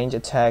the change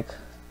attack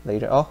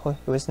later. Oh, there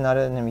was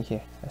another enemy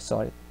here. I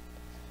saw it.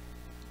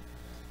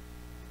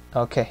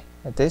 Okay,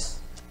 like this.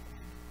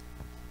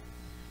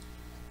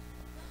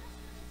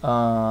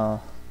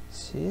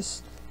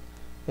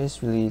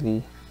 It's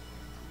really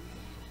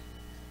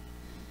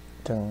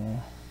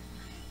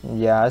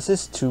yeah, this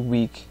is too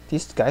weak.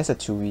 These guys are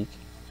too weak.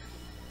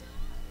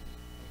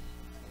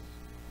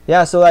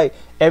 Yeah, so like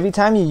every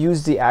time you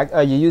use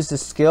the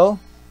skill,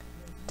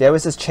 there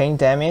is this chain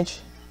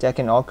damage that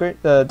can occur,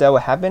 that will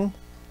happen,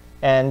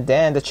 and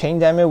then the chain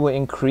damage will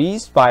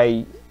increase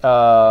by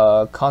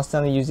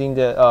constantly using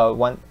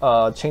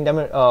the chain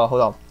damage.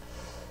 Hold on,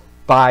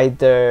 by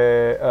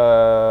the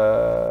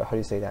how do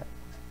you say that?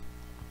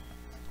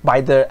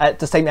 By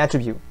the same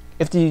attribute.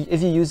 If you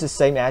use the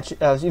same if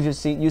you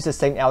use the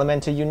same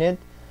elemental unit,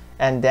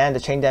 and then the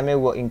chain damage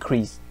will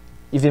increase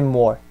even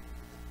more,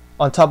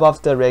 on top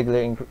of the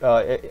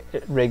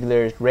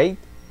regular rate.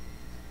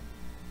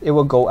 It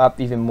will go up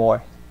even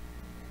more.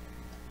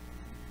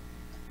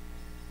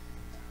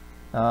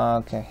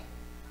 Okay.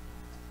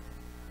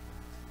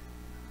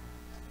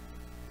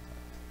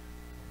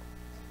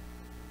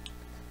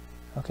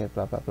 Okay,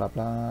 blah blah blah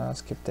blah.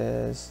 Skip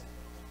this.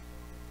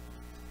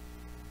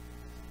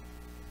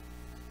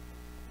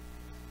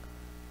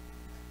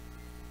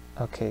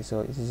 Okay,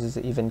 so this is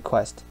the event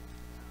quest.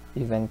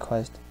 Event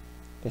quest.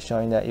 They're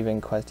showing the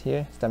event quest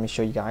here. So let me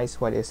show you guys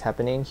what is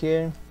happening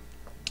here.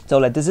 So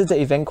like this is the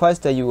event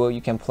quest that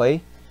you can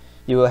play.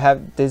 You will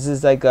have, this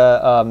is like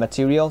a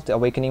material, the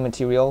awakening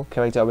material,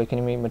 character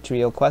awakening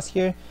material quest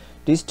here.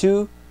 These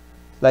two,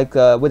 like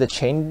with the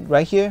chain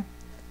right here,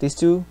 these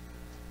two,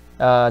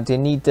 they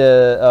need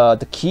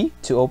the key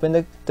to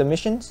open the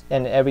missions,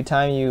 and every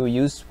time you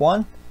use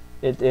one,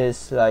 it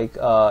is like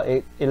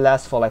it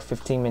lasts for like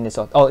 15 minutes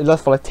or it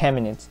lasts for like 10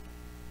 minutes.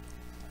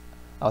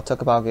 I'll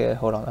talk about it.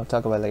 Hold on, I'll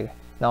talk about it later.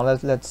 Now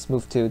let's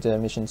move to the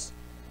missions,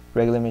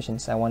 regular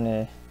missions. I want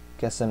to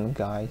get some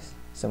guys,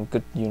 some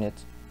good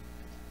units.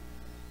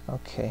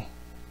 Okay.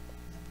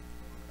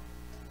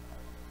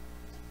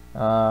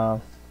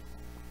 All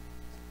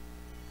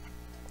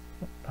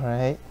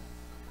right.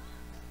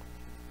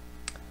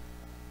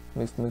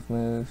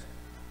 Move.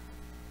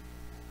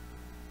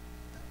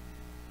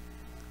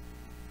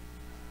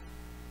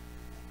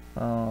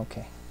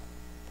 Okay.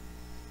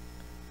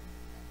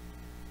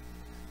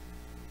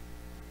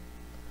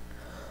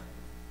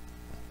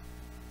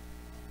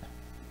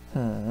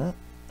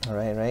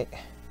 Right.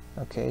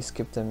 Okay,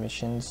 skip the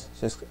missions.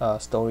 Just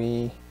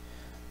story.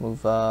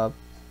 Move up.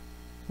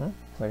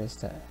 Where is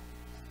that?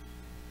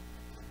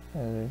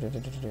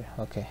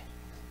 Okay.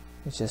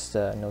 It's just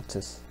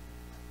notice.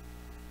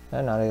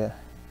 Another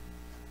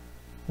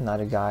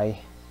guy.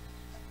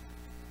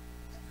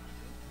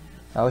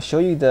 I will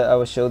show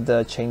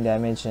the chain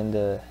damage and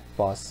the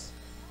boss.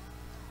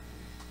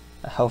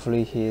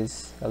 Hopefully he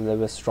is a little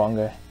bit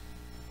stronger.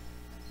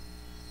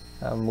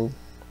 Move.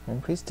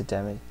 Increase the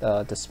damage,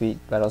 the speed,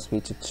 battle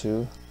speed to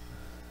 2.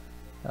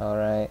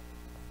 Alright.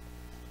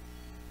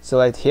 So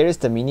like here is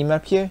the mini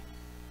map here.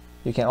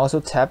 You can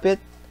also tap it.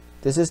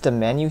 This is the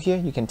menu here.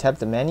 You can tap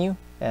the menu,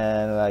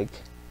 and like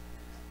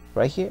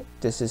right here,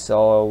 this is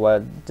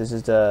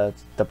the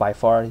by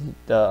far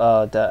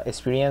the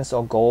experience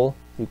or goal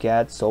you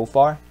get so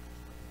far.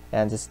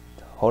 And just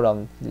hold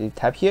on, you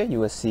tap here, you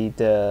will see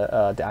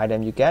the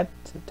item you get.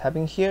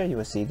 Tapping here, you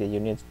will see the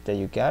unit that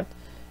you get,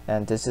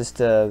 and this is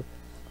the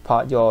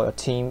your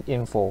team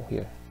info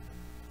here.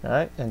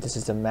 Alright, and this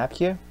is the map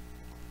here.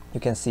 You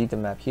can see the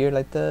map here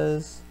like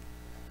this.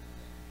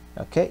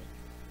 Okay,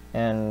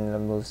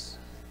 and moves.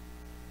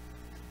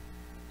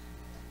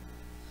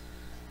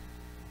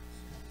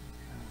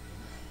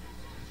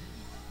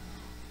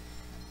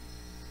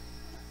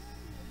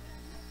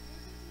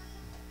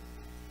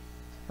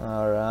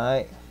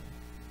 Alright.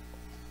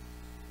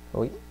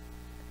 Wait.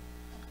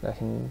 Let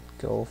him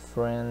go,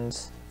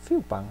 friends.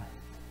 Phew bang.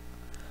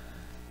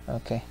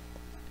 Okay.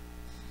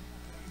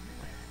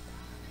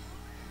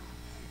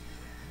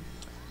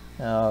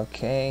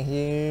 Okay,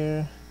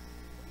 here.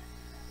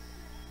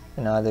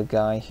 Another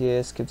guy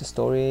here. Skip the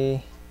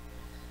story.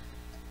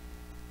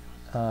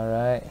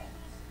 Alright.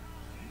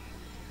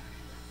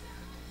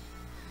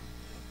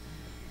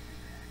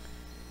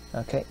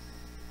 Okay.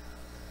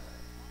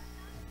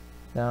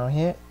 Down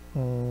here.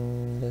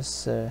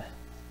 This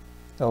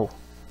oh.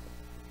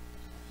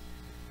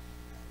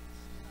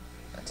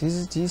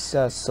 These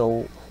are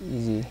so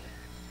easy.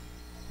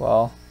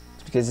 Well,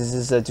 because this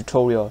is a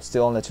tutorial,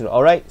 still on the tutorial.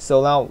 Alright,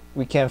 so now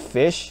we can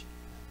fish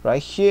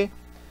right here.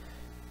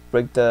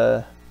 Break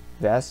the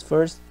vest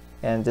first,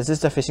 and this is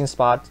the fishing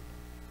spot.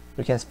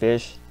 We can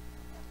fish.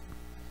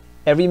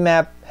 Every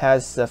map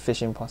has a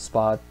fishing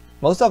spot.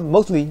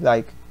 Mostly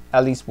like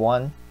at least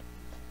one.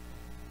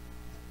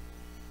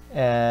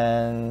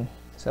 And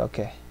so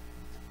okay.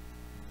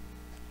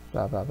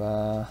 Blah blah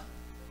blah.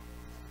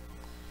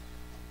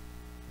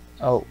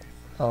 Oh,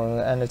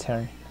 end the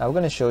turn. I'm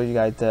gonna show you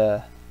guys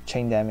the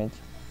chain damage.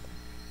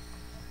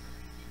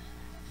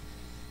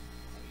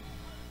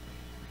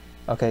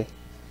 Okay,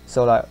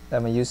 so like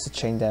let me use the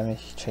chain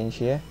damage change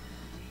here.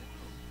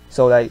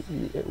 So like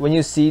when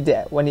you see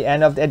at the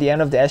end of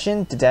the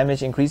action, the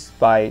damage increased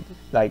by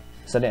like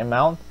certain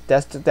amount.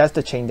 That's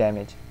the chain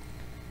damage.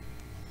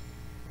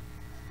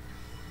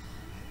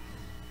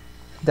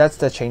 That's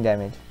the chain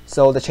damage.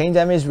 So the chain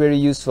damage is very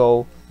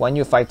useful when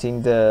you're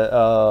fighting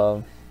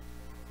the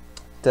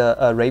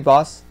raid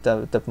boss,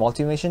 the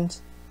multi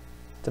missions,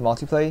 the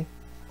multiplayer.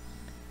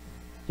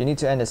 You need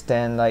to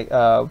understand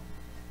how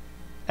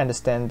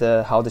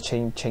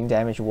the chain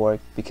damage work,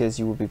 because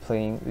you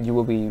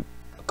will be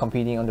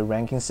competing on the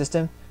ranking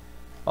system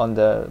on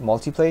the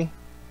multiplayer.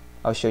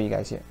 I'll show you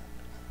guys here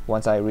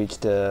once I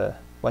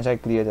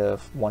clear the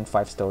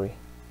 1.5 story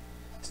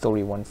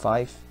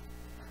 1.5.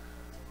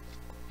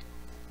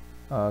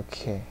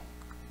 Okay,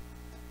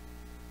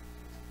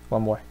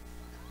 one more.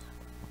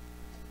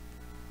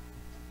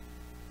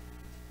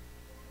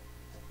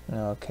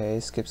 Okay,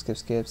 skip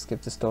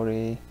the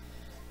story.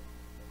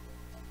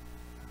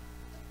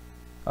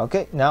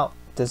 Okay, now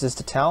this is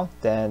the town.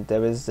 Then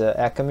there is the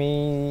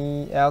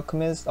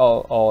alchemist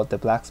or the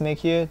blacksmith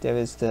here. There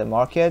is the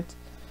market.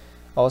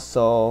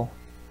 Also,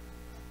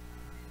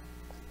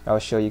 I'll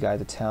show you guys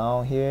the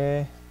town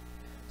here.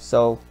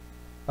 So,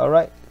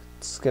 alright,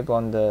 skip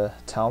on the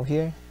town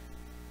here.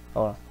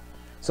 Oh,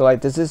 so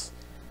like this is,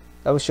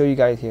 I will show you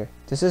guys here.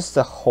 This is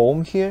the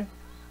home here,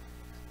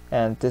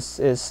 and this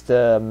is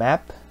the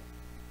map.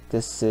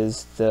 This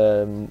is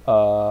the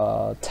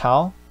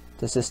town.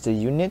 This is the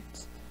unit,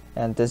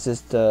 and this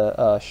is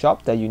the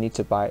shop that you need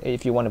to buy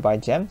if you want to buy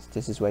gems.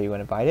 This is where you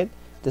want to buy it.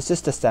 This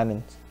is the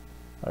salmon.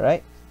 All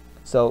right.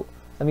 So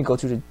let me go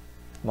to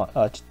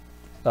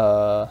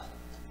the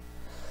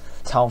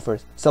town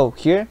first. So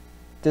here,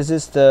 this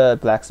is the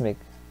blacksmith,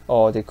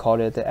 or they call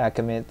it the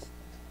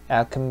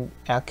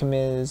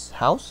alchemist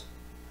house.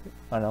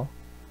 I don't know.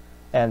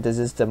 And this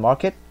is the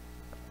market.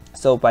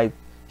 So by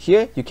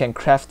here you can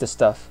craft the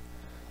stuff.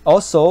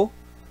 Also,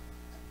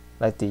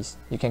 like these,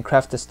 you can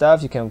craft the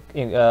stuff. You can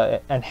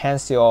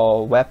enhance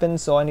your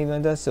weapons or anything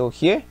like that. So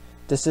here,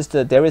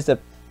 there is the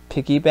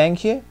piggy bank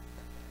here.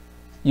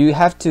 You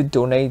have to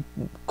donate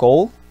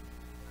gold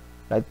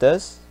like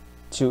this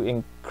to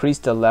increase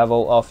the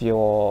level of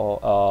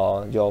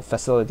your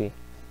facility.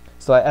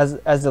 So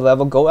as the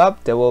level go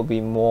up, there will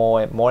be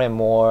more and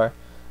more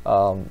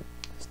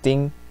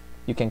thing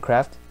you can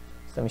craft.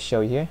 So let me show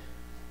you here.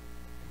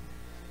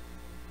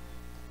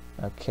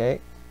 Okay,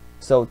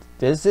 so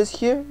this is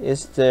here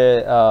is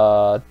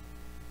the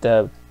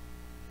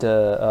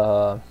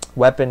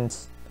weapon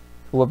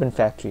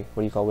factory.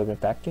 What do you call weapon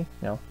factory?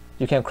 No,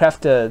 you can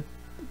craft the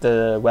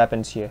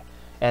weapons here,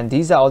 and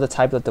these are all the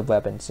types of the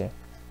weapons here.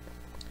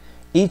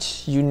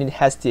 Each unit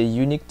has their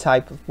unique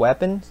type of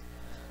weapons.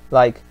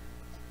 Like,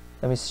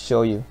 let me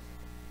show you.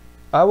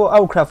 I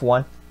will craft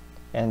one,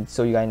 and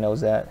so you guys know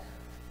that.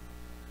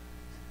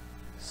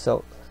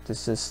 So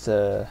this is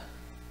the,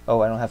 oh,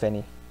 I don't have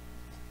any.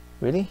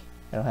 Really?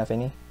 I don't have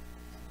any?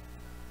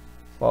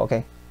 Well,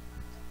 okay.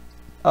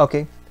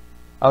 Okay,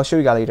 I'll show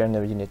you guys later in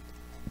the unit.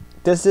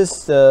 This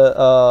is the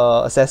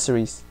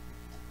accessories.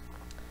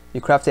 You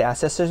craft the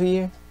accessory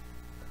here,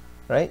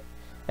 right?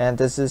 And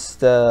this is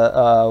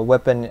the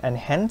weapon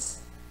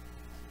enhance.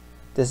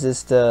 This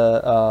is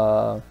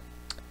the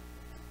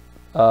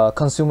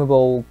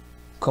consumable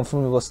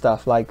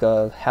stuff, like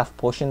health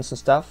potions and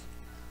stuff.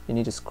 You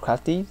need to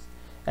craft these.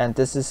 And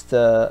this is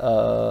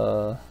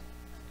the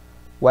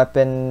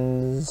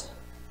weapons.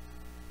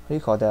 What do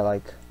you call that?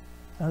 Like,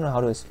 I don't know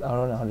how to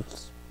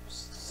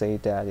say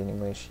that in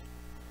English.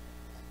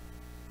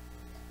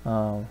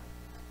 So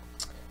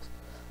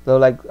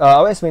like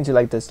I'll explain to you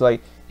like this.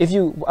 Like, if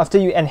you after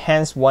you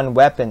enhance one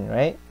weapon,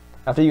 right?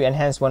 After you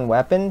enhance one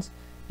weapon,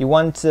 you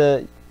want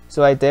to,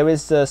 so like there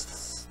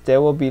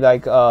will be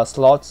like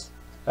slots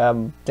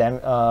ability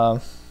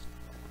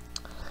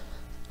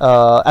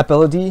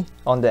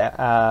on the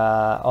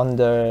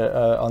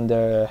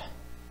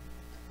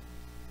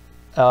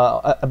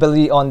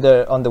ability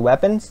on the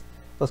weapons.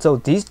 So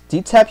this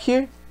tab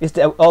here is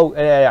the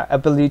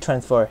ability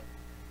transfer,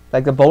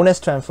 like the bonus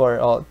transfer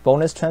or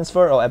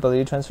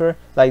ability transfer,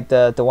 like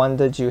the one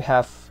that you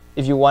have.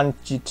 If you want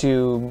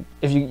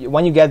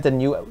when you get the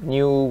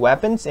new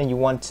weapons and you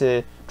want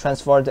to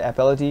transfer the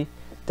ability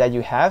that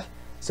you have,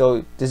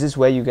 so this is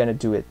where you're gonna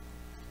do it.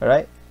 All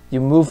right, you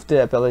move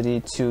the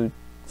ability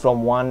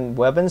from one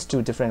weapons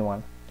to different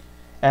one.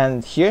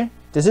 And here,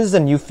 this is the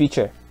new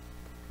feature.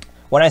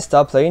 When I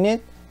start playing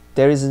it,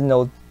 there is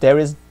no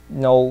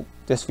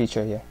this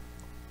feature here.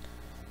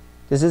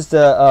 This is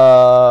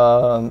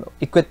the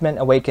equipment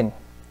awaken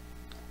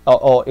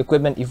or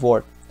equipment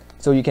evolve.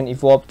 So you can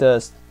evolve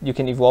the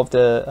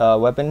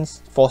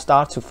weapons 4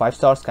 stars to 5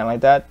 stars, kind of like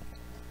that.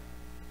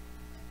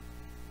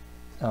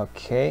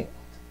 Okay,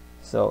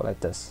 so like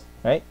this,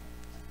 right?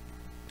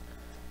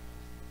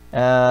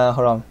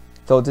 Hold on.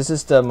 So this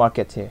is the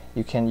market here.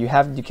 You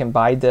can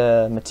buy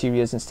the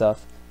materials and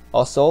stuff.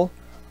 Also,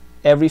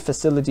 every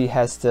facility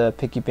has the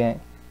piggy bank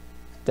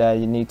that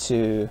you need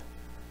to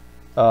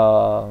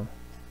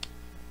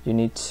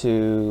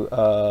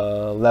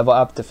level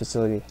up the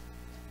facility.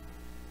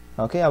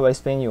 Okay, I will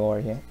explain you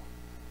over here.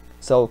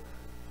 So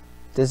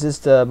this is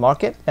the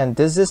market, and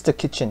this is the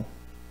kitchen.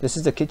 This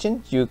is the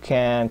kitchen. You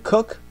can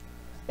cook.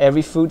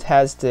 Every food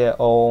has their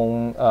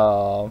own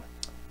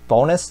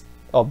bonus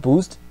or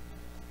boost,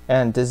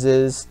 and this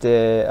is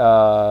the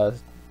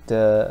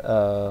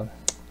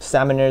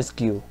Summoner's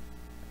Guild.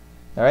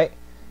 All right,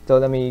 so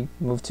let me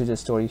move to the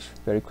story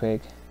very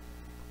quick.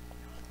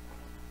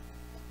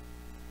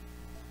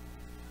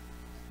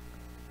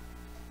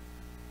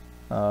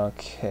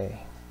 Okay,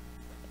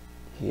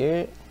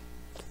 here.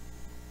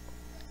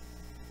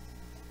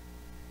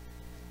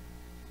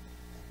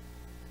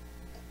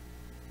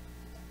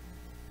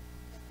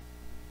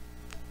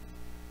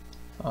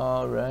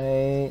 All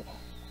right.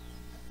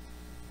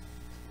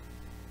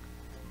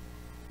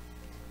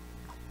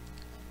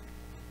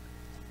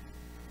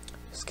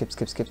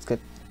 Skip.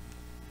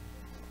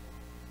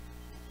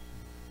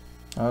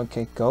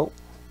 Okay, go.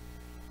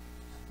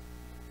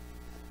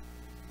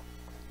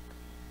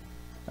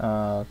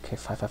 Okay,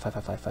 five.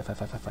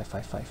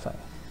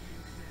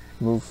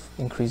 Move,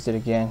 increase it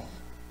again.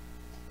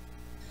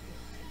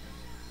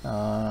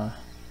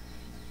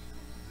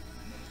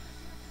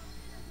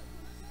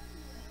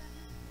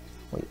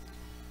 Wait.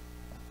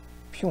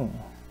 Pew.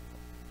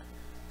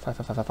 Five.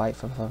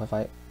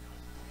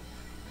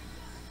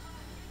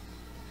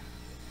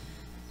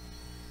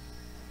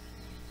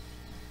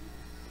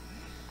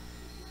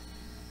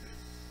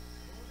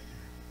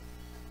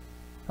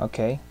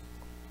 Okay.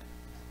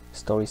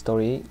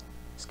 Story.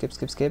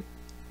 Skip.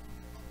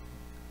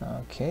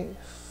 Okay,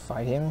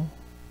 fight him.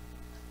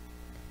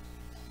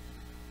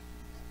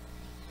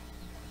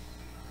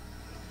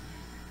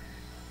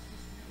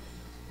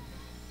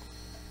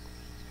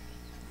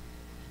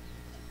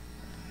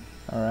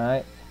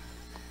 Alright.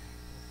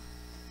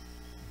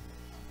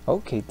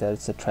 Okay,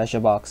 that's a treasure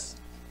box.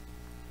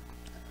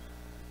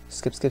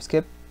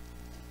 Skip.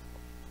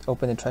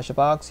 Open the treasure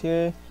box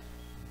here.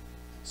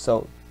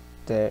 So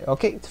there,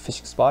 okay, the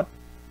fishing spot.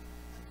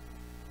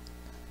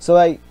 So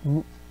like,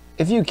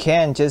 if you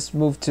can, just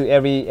move to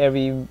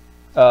every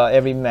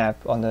map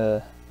on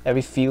the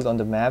every field on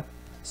the map,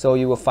 so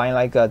you will find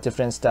like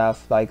different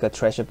stuff, like a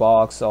treasure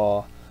box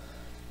or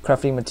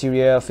crafting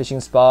material, fishing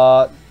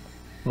spot,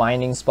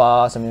 mining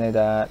spot, something like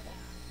that.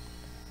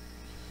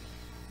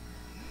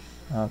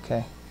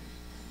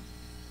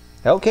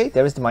 Okay,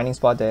 there is the mining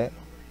spot there.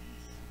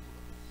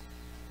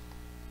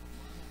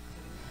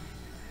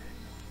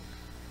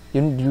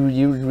 You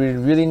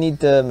really need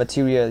the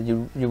material.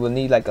 You will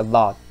need like a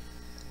lot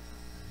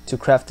to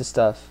craft the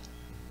stuff.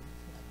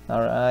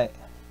 All right.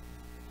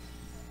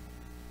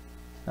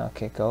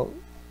 Okay, go.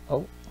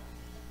 Oh.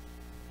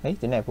 Hey,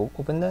 didn't I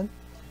open that?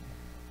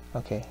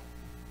 Okay.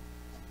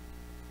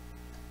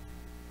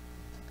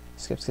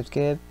 Skip.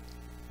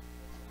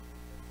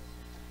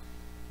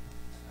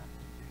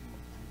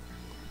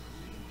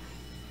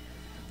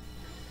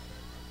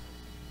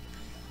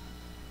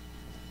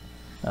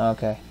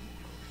 Okay.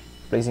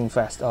 Blazing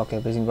fast. Okay,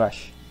 blazing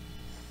rush.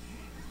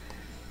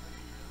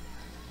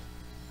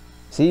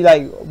 See,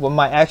 like when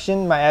my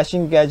action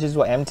gadgets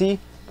were empty,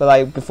 but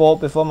like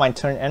before my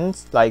turn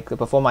ends, like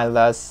before my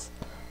last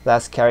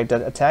character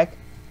attack,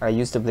 I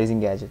used the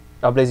blazing gadget.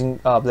 Blazing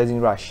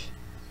rush.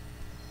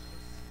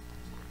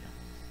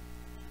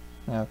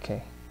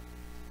 Okay.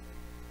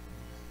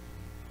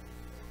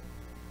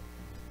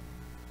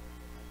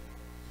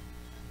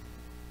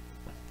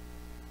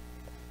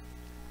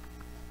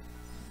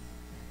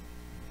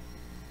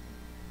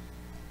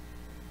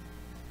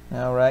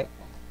 All right.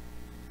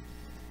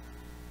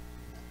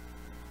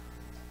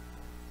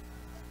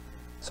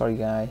 Sorry,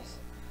 guys.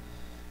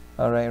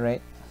 All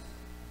right.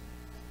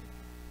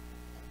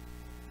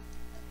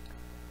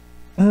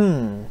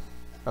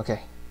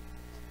 Okay.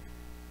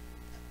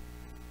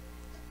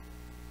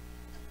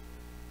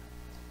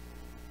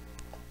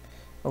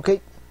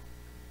 Okay.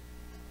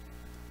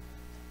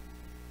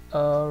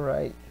 All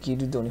right.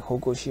 Girudo ni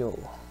hoko shio.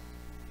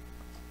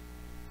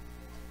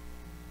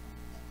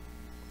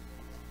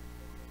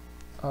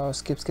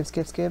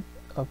 Skip.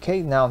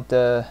 Okay, now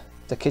the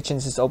kitchen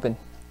is open.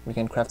 We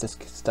can craft this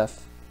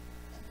stuff.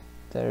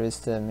 There is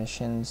the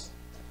missions.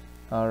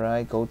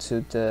 Alright, go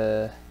to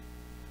the...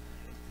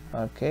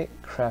 Okay,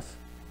 craft.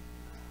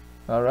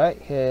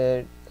 Alright,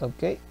 here,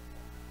 okay.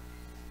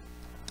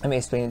 Let me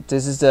explain.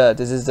 This is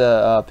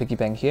the piggy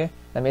bank here.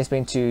 Let me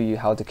explain to you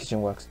how the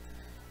kitchen works.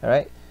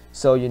 Alright,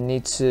 so you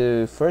need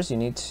to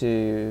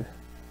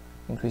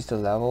increase the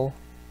level.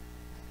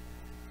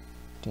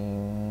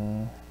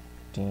 Ding.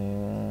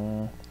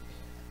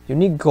 You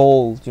need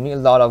gold. You need a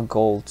lot of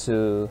gold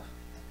to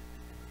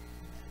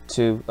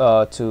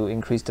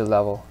increase the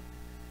level.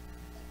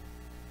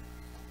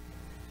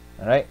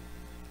 All right.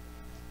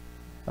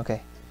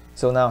 Okay.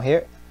 So now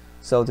here.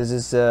 So this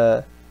is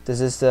the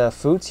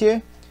fruits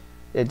here.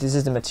 This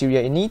is the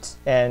material it needs,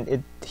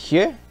 and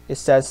here it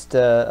says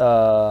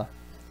the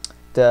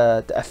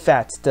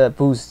effect, the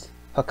boost.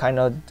 What kind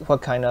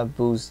of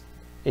boost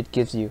it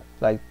gives you?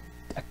 Like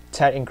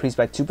attack increased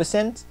by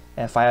 2%.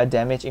 And fire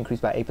damage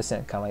increased by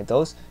 8%, kind of like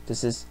those.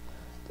 This is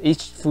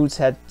each food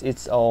had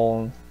its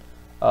own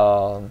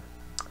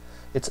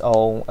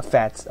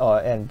effect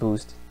and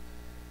boost.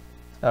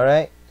 All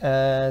right,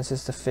 this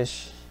is the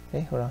fish.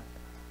 Hey, hold on.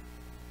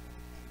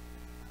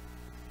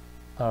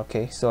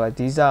 Okay, so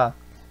these are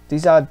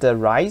these are the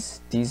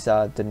rice, these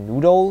are the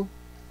noodle,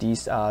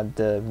 these are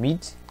the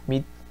meat,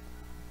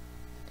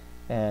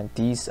 and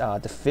these are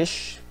the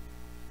fish,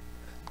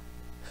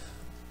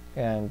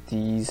 and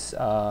these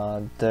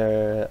are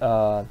the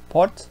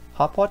hot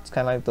pots,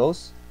 kind of like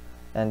those,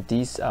 and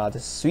these are the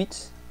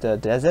sweets, the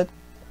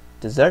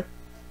dessert,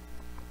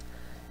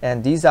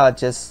 and these are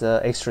just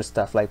extra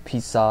stuff like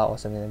pizza or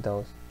something like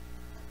those.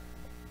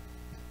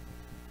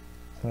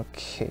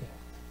 Okay.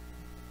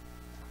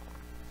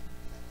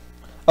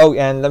 Oh,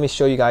 and let me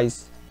show you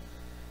guys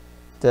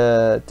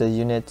the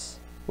units,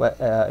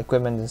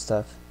 equipment and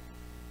stuff.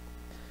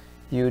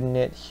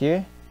 Unit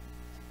here.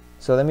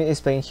 So let me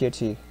explain here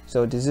to you.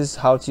 So this is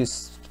how to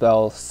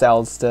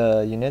sells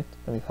the unit.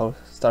 Let me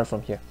start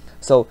from here.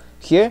 So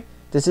here,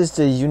 this is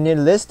the unit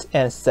list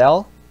and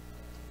sell.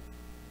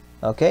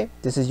 Okay,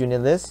 this is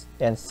unit list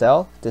and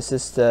sell. This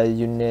is the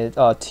unit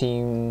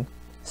team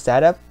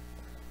setup.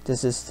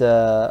 This is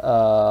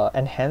the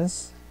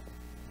enhance.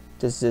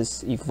 This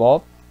is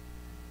evolve.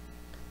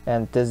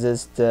 And this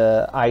is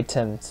the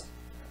items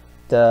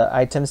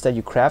that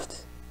you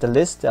craft, the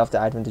list of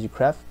the items that you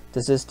craft.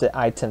 This is the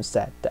item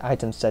set,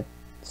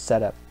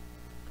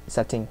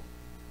 setting.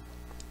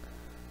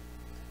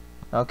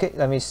 Okay,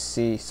 let me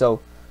see. So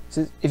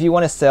if you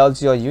want to sell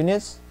your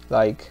units,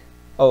 like,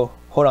 oh,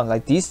 hold on,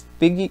 like these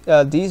pig,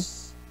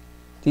 these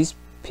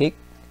pig,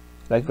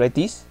 like right,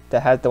 these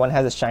that has the one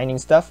has a shining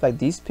stuff, like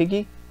these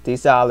piggy.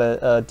 These are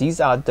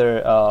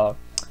the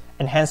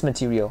enhanced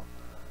material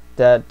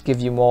that give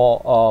you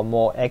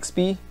more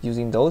XP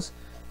using those.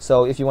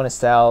 So if you want to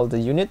sell the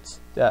unit,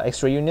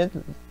 extra unit,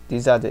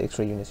 these are the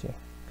extra units here.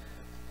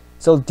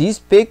 So these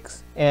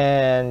pigs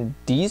and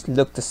these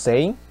look the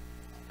same,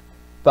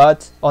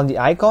 but on the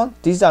icon,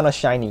 these are not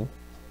shiny.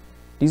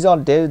 These are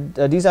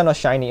not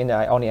shiny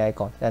on the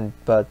icon,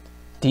 but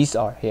these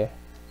are here,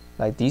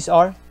 like these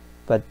are,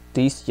 but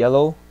these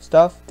yellow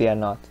stuff, they are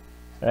not,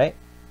 right?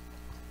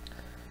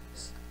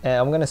 And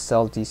I'm gonna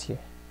sell these here.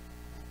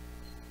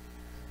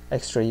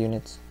 Extra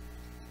units.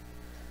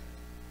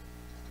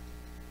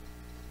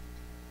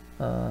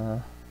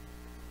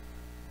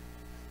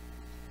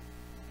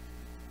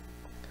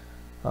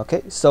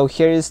 Okay, so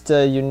here is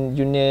the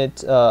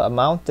unit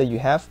amount that you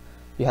have.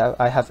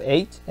 I have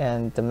 8,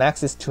 and the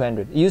max is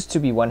 200. It used to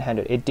be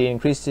 100. They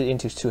increased it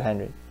into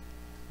 200.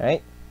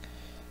 Right?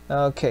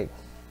 Okay.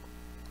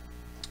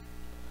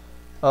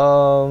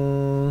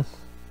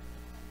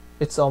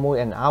 It's almost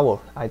an hour.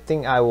 I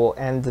think I will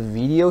end the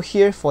video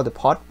here for the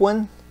part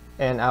 1.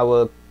 And I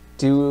will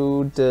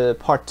do the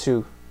part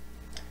 2.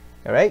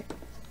 All right.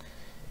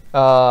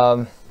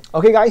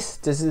 Okay, guys.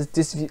 This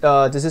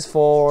is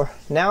for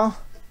now.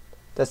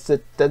 That's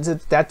it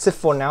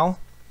for now.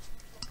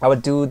 I will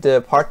do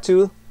the part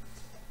 2.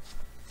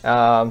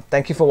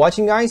 Thank you for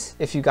watching, guys.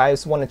 If you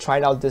guys want to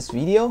try out this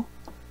video,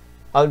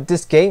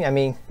 this game.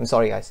 I'm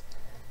sorry, guys.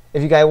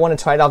 If you guys want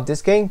to try out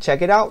this game,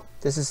 check it out.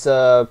 This is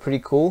pretty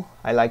cool.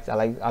 I like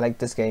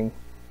this game.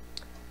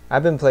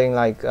 I've been playing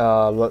like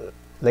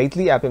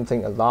lately. I've been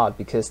playing a lot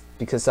because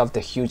of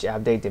the huge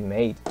update they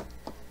made.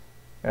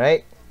 All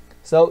right.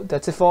 So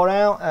that's it for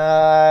now.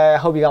 I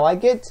hope you guys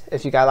like it.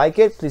 If you guys like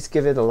it, please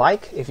give it a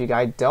like. If you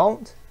guys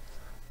don't,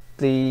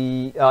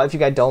 if you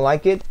guys don't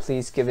like it,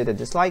 please give it a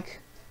dislike.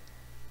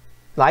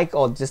 Like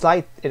or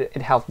dislike,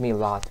 it helped me a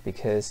lot,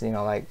 because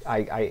like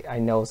I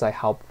know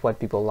how what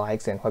people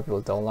likes and what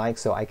people don't like,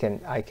 so I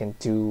can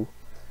do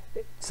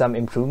some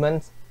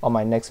improvements on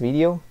my next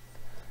video.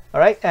 All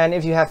right, and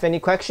if you have any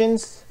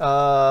questions,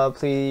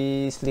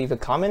 please leave a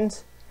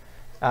comment.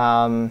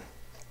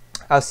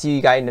 I'll see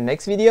you guys in the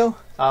next video.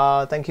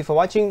 Thank you for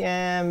watching,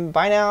 and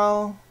bye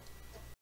now.